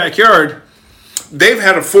in your backyard, they've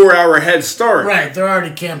had a 4-hour head start. Right. They're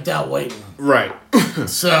already camped out waiting. Right.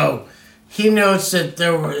 So he notes that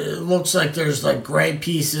it looks like there's like gray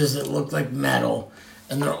pieces that look like metal,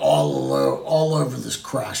 and they're all over this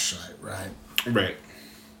crash site, right? Right.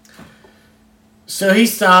 So he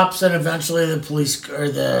stops, and eventually the police or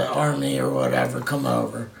the army or whatever come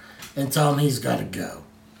over and tell him he's got to go,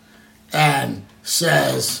 and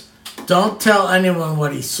says, "Don't tell anyone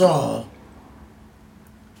what he saw,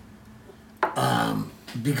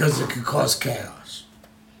 because it could cause chaos."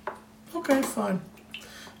 Okay, fine.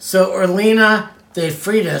 So Orlena De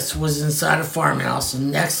Freitas was inside a farmhouse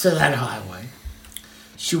next to that highway.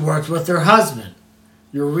 She worked with her husband,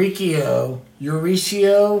 Euricio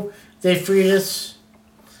De Freitas,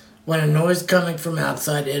 when a noise coming from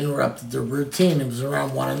outside interrupted their routine. It was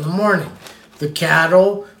around 1 a.m. The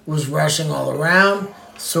cattle was rushing all around,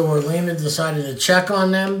 so Orlena decided to check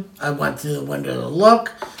on them. I went to the window to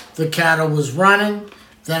look. The cattle was running.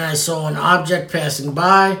 Then I saw an object passing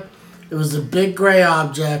by. It was a big gray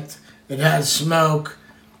object. It had smoke.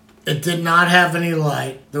 It did not have any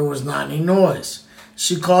light. There was not any noise.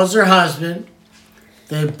 She calls her husband.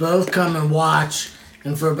 They both come and watch.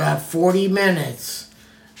 And for about 40 minutes,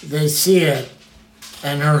 they see it.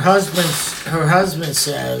 And her husband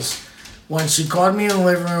says, when she called me in the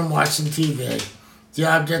living room watching TV, the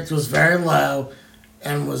object was very low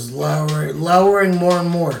and was lowering more and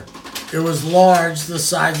more. It was large, the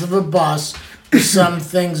size of a bus, with some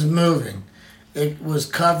things moving. It was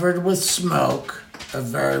covered with smoke, a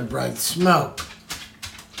very bright smoke.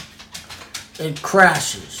 It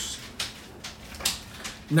crashes.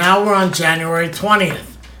 Now we're on January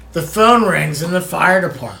 20th. The phone rings in the fire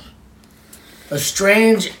department. A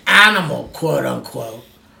strange animal, quote unquote,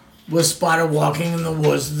 was spotted walking in the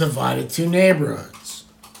woods that divided two neighborhoods.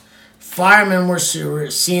 Firemen were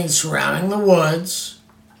seen surrounding the woods.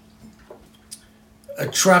 A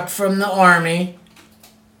truck from the army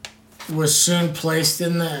was soon placed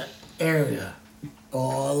in the area.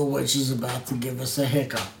 All of which is about to give us a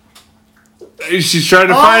hiccup. She's trying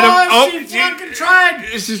to find him. She fucking tried.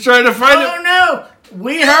 She's trying to find him. Oh no,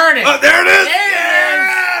 we heard it. Oh, there it is.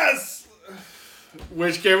 Yes.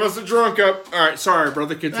 Which gave us a drunk up. All right, sorry,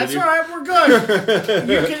 brother. Continue. That's all right. We're good.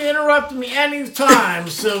 You can interrupt me anytime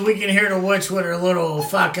so we can hear the witch with her little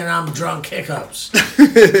fucking I'm drunk hiccups.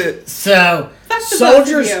 So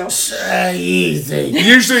soldiers, easy.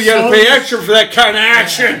 Usually, you gotta pay extra for that kind of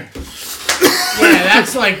action. Yeah,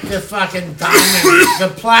 that's like the fucking diamond,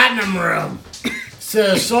 the platinum room.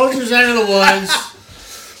 So soldiers enter the woods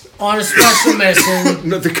on a special mission.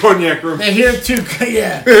 Not the cognac room. They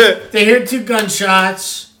hear two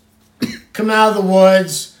gunshots come out of the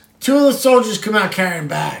woods. Two of the soldiers come out carrying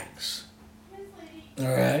bags. All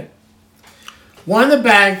right. One of the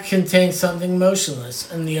bags contained something motionless,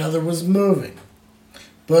 and the other was moving.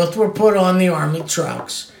 Both were put on the army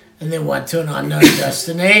trucks, and they went to an unknown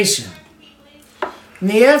destination. In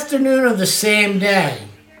the afternoon of the same day,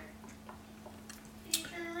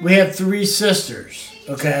 we have three sisters,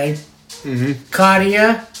 okay? Mm-hmm.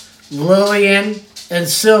 Claudia, Lillian, and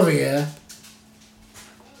Sylvia.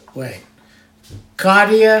 Wait.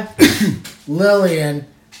 Claudia, Lillian,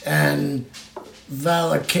 and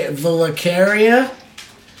Valicaria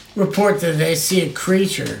report that they see a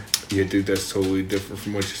creature. Yeah, dude, that's totally different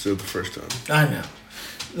from what you said the first time. I know.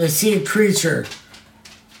 They see a creature.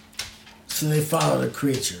 So they follow the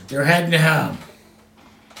creature. They're heading home.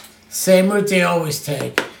 Same route they always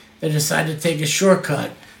take. They decide to take a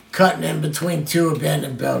shortcut, cutting in between two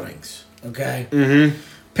abandoned buildings. Okay? Mm-hmm.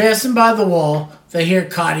 Passing by the wall, they hear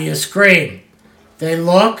Claudia scream. They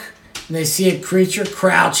look, and they see a creature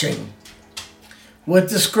crouching. With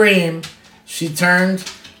the scream, she turned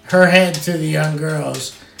her head to the young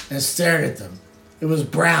girls and stared at them. It was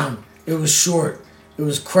brown. It was short. It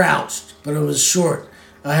was crouched, but it was short.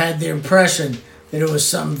 I had the impression that it was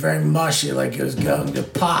something very mushy, like it was going to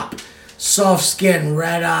pop. Soft skin,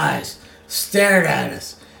 red eyes, stared at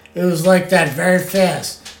us. It was like that very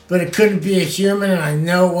fast, but it couldn't be a human, and I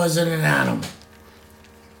know it wasn't an animal.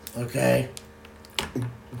 Okay?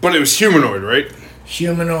 But it was humanoid, right?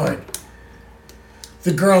 Humanoid.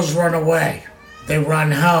 The girls run away. They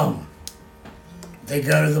run home. They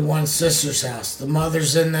go to the one sister's house. The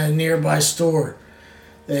mother's in the nearby store.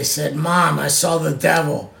 They said, "Mom, I saw the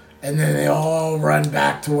devil." And then they all run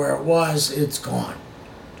back to where it was. It's gone.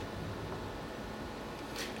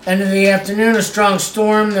 End of the afternoon, a strong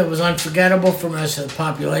storm that was unforgettable for most of the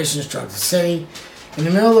population struck the city. In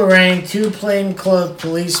the middle of the rain, two plainclothes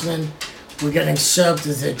policemen were getting soaked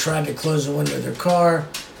as they tried to close the window of their car.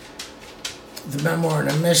 The men were on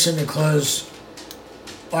a mission close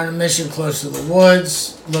to the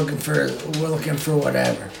woods, looking for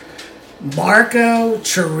whatever. Marco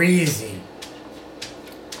Cherisi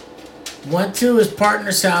Went to his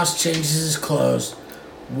partner's house, changes his clothes,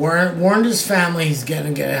 warned his family he's going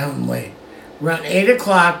to get home late. Around 8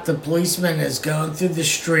 o'clock, the policeman is going through the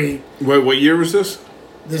street. Wait, what year was this?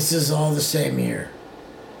 This is all the same year.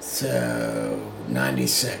 So,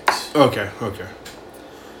 96. Okay.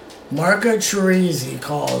 Marco Teresi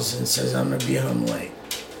calls and says, I'm going to be home late.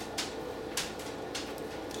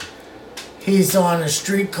 He's on a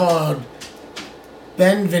street called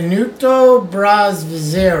Benvenuto Bras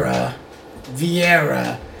Vieira.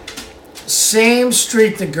 Same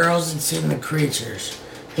street the girls had seen the creatures.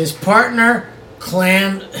 His partner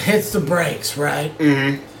hits the brakes, right?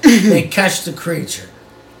 Mm-hmm. They catch the creature.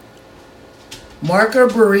 Marco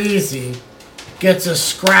Baresi gets a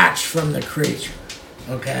scratch from the creature.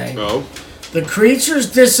 Okay? Oh. The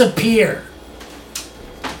creatures disappear.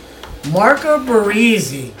 Marco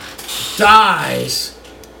Baresi dies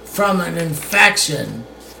from an infection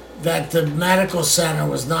that the medical center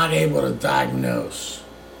was not able to diagnose.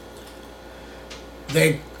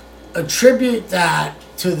 They attribute that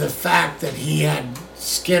to the fact that he had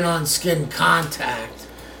skin-on-skin contact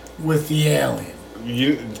with the alien.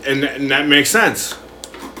 And that makes sense.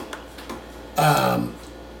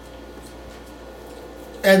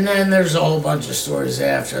 And then there's a whole bunch of stories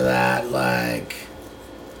after that, like,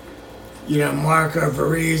 Marco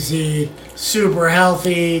Baresi, super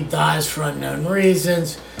healthy, dies for unknown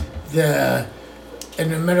reasons. In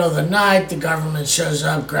the middle of the night, the government shows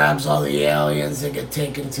up, grabs all the aliens, they get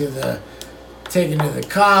taken to the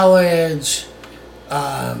college.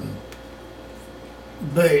 But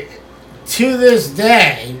to this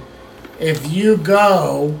day, if you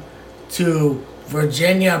go to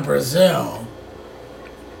Virginia, Brazil,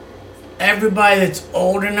 everybody that's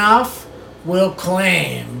old enough will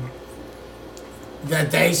claim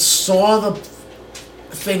that they saw the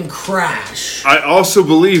thing crash. I also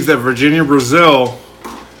believe that Virginia, Brazil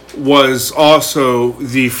was also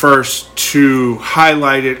the first to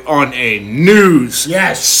highlight it on a news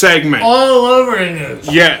segment. All over the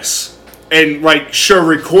news. Yes. And show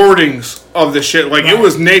recordings of the shit. It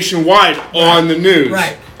was nationwide on the news.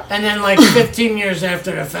 Right. And then 15 years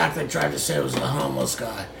after the fact, they tried to say it was a homeless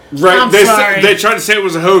guy. Right. They tried to say it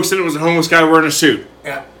was a hoax and it was a homeless guy wearing a suit.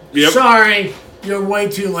 Yep. Sorry, you're way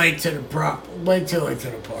too late to the party.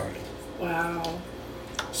 Wow.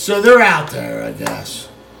 So they're out there, I guess.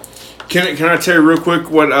 Can I tell you real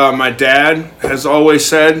quick what my dad has always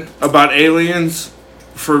said about aliens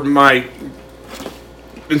for my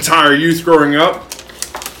entire youth growing up?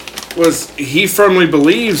 Was he firmly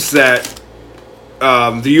believes that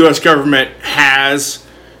the U.S. government has,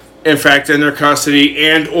 in fact, in their custody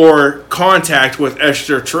and or contact with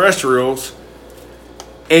extraterrestrials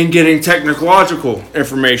and getting technological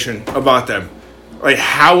information about them.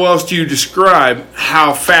 How else do you describe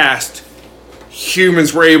how fast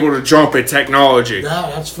humans were able to jump in technology?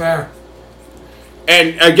 Yeah, that's fair.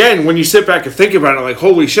 And again, when you sit back and think about it,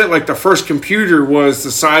 holy shit, the first computer was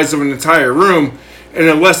the size of an entire room, and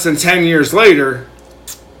then less than 10 years later,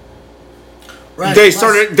 right. They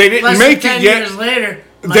didn't make it 10 yet. Years later,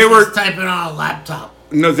 they were typing on a laptop.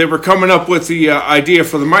 No, they were coming up with the idea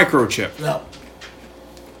for the microchip. Yep.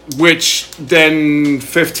 Which then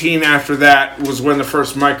 15 after that was when the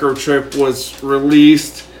first microchip was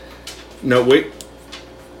released. No, wait.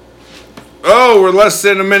 Oh, we're less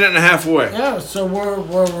than a minute and a half away. Yeah, so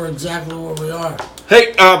we're exactly where we are.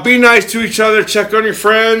 Hey, be nice to each other. Check on your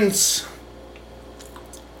friends.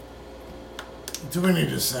 Do we need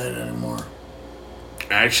to say it anymore?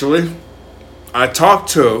 Actually, I talked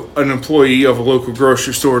to an employee of a local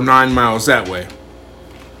grocery store 9 miles that way.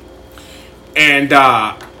 And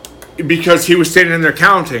because he was standing in there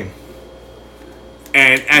counting.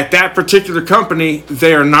 And at that particular company,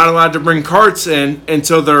 they are not allowed to bring carts in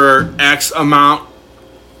until there are X amount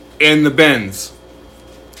in the bins.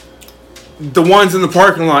 The ones in the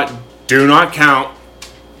parking lot do not count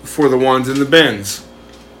for the ones in the bins.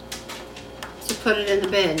 So put it in the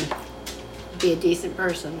bin. Be a decent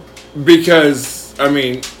person. Because,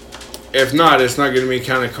 if not, it's not going to be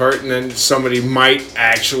counted cart, and then somebody might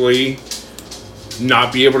actually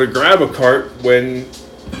not be able to grab a cart when,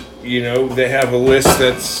 they have a list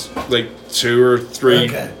that's 2 or 3.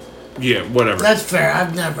 Okay. Yeah, whatever. That's fair.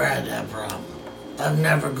 I've never had that problem. I've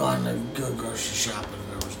never gone to go grocery shopping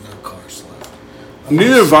and there was no cars left.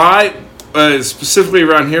 Neither have I, specifically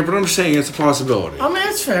around here, but I'm just saying it's a possibility.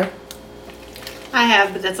 That's fair. I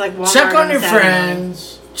have, but that's Walmart. Check on your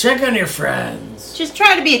friends. Check on your friends. Just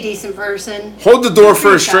try to be a decent person. Hold the door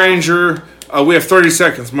for a stranger. We have 30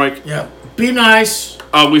 seconds, Mike. Yep. Be nice.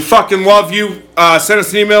 We fucking love you. Send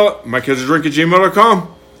us an email,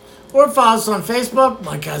 MikeHasADrink@gmail.com. Or follow us on Facebook,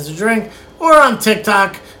 Mike Has a Drink, or on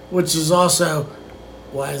TikTok, which is also,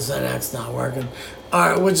 why is that X not working?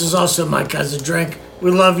 Which is also Mike Has a Drink.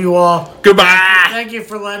 We love you all. Goodbye. Thank you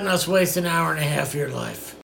for letting us waste an hour and a half of your life.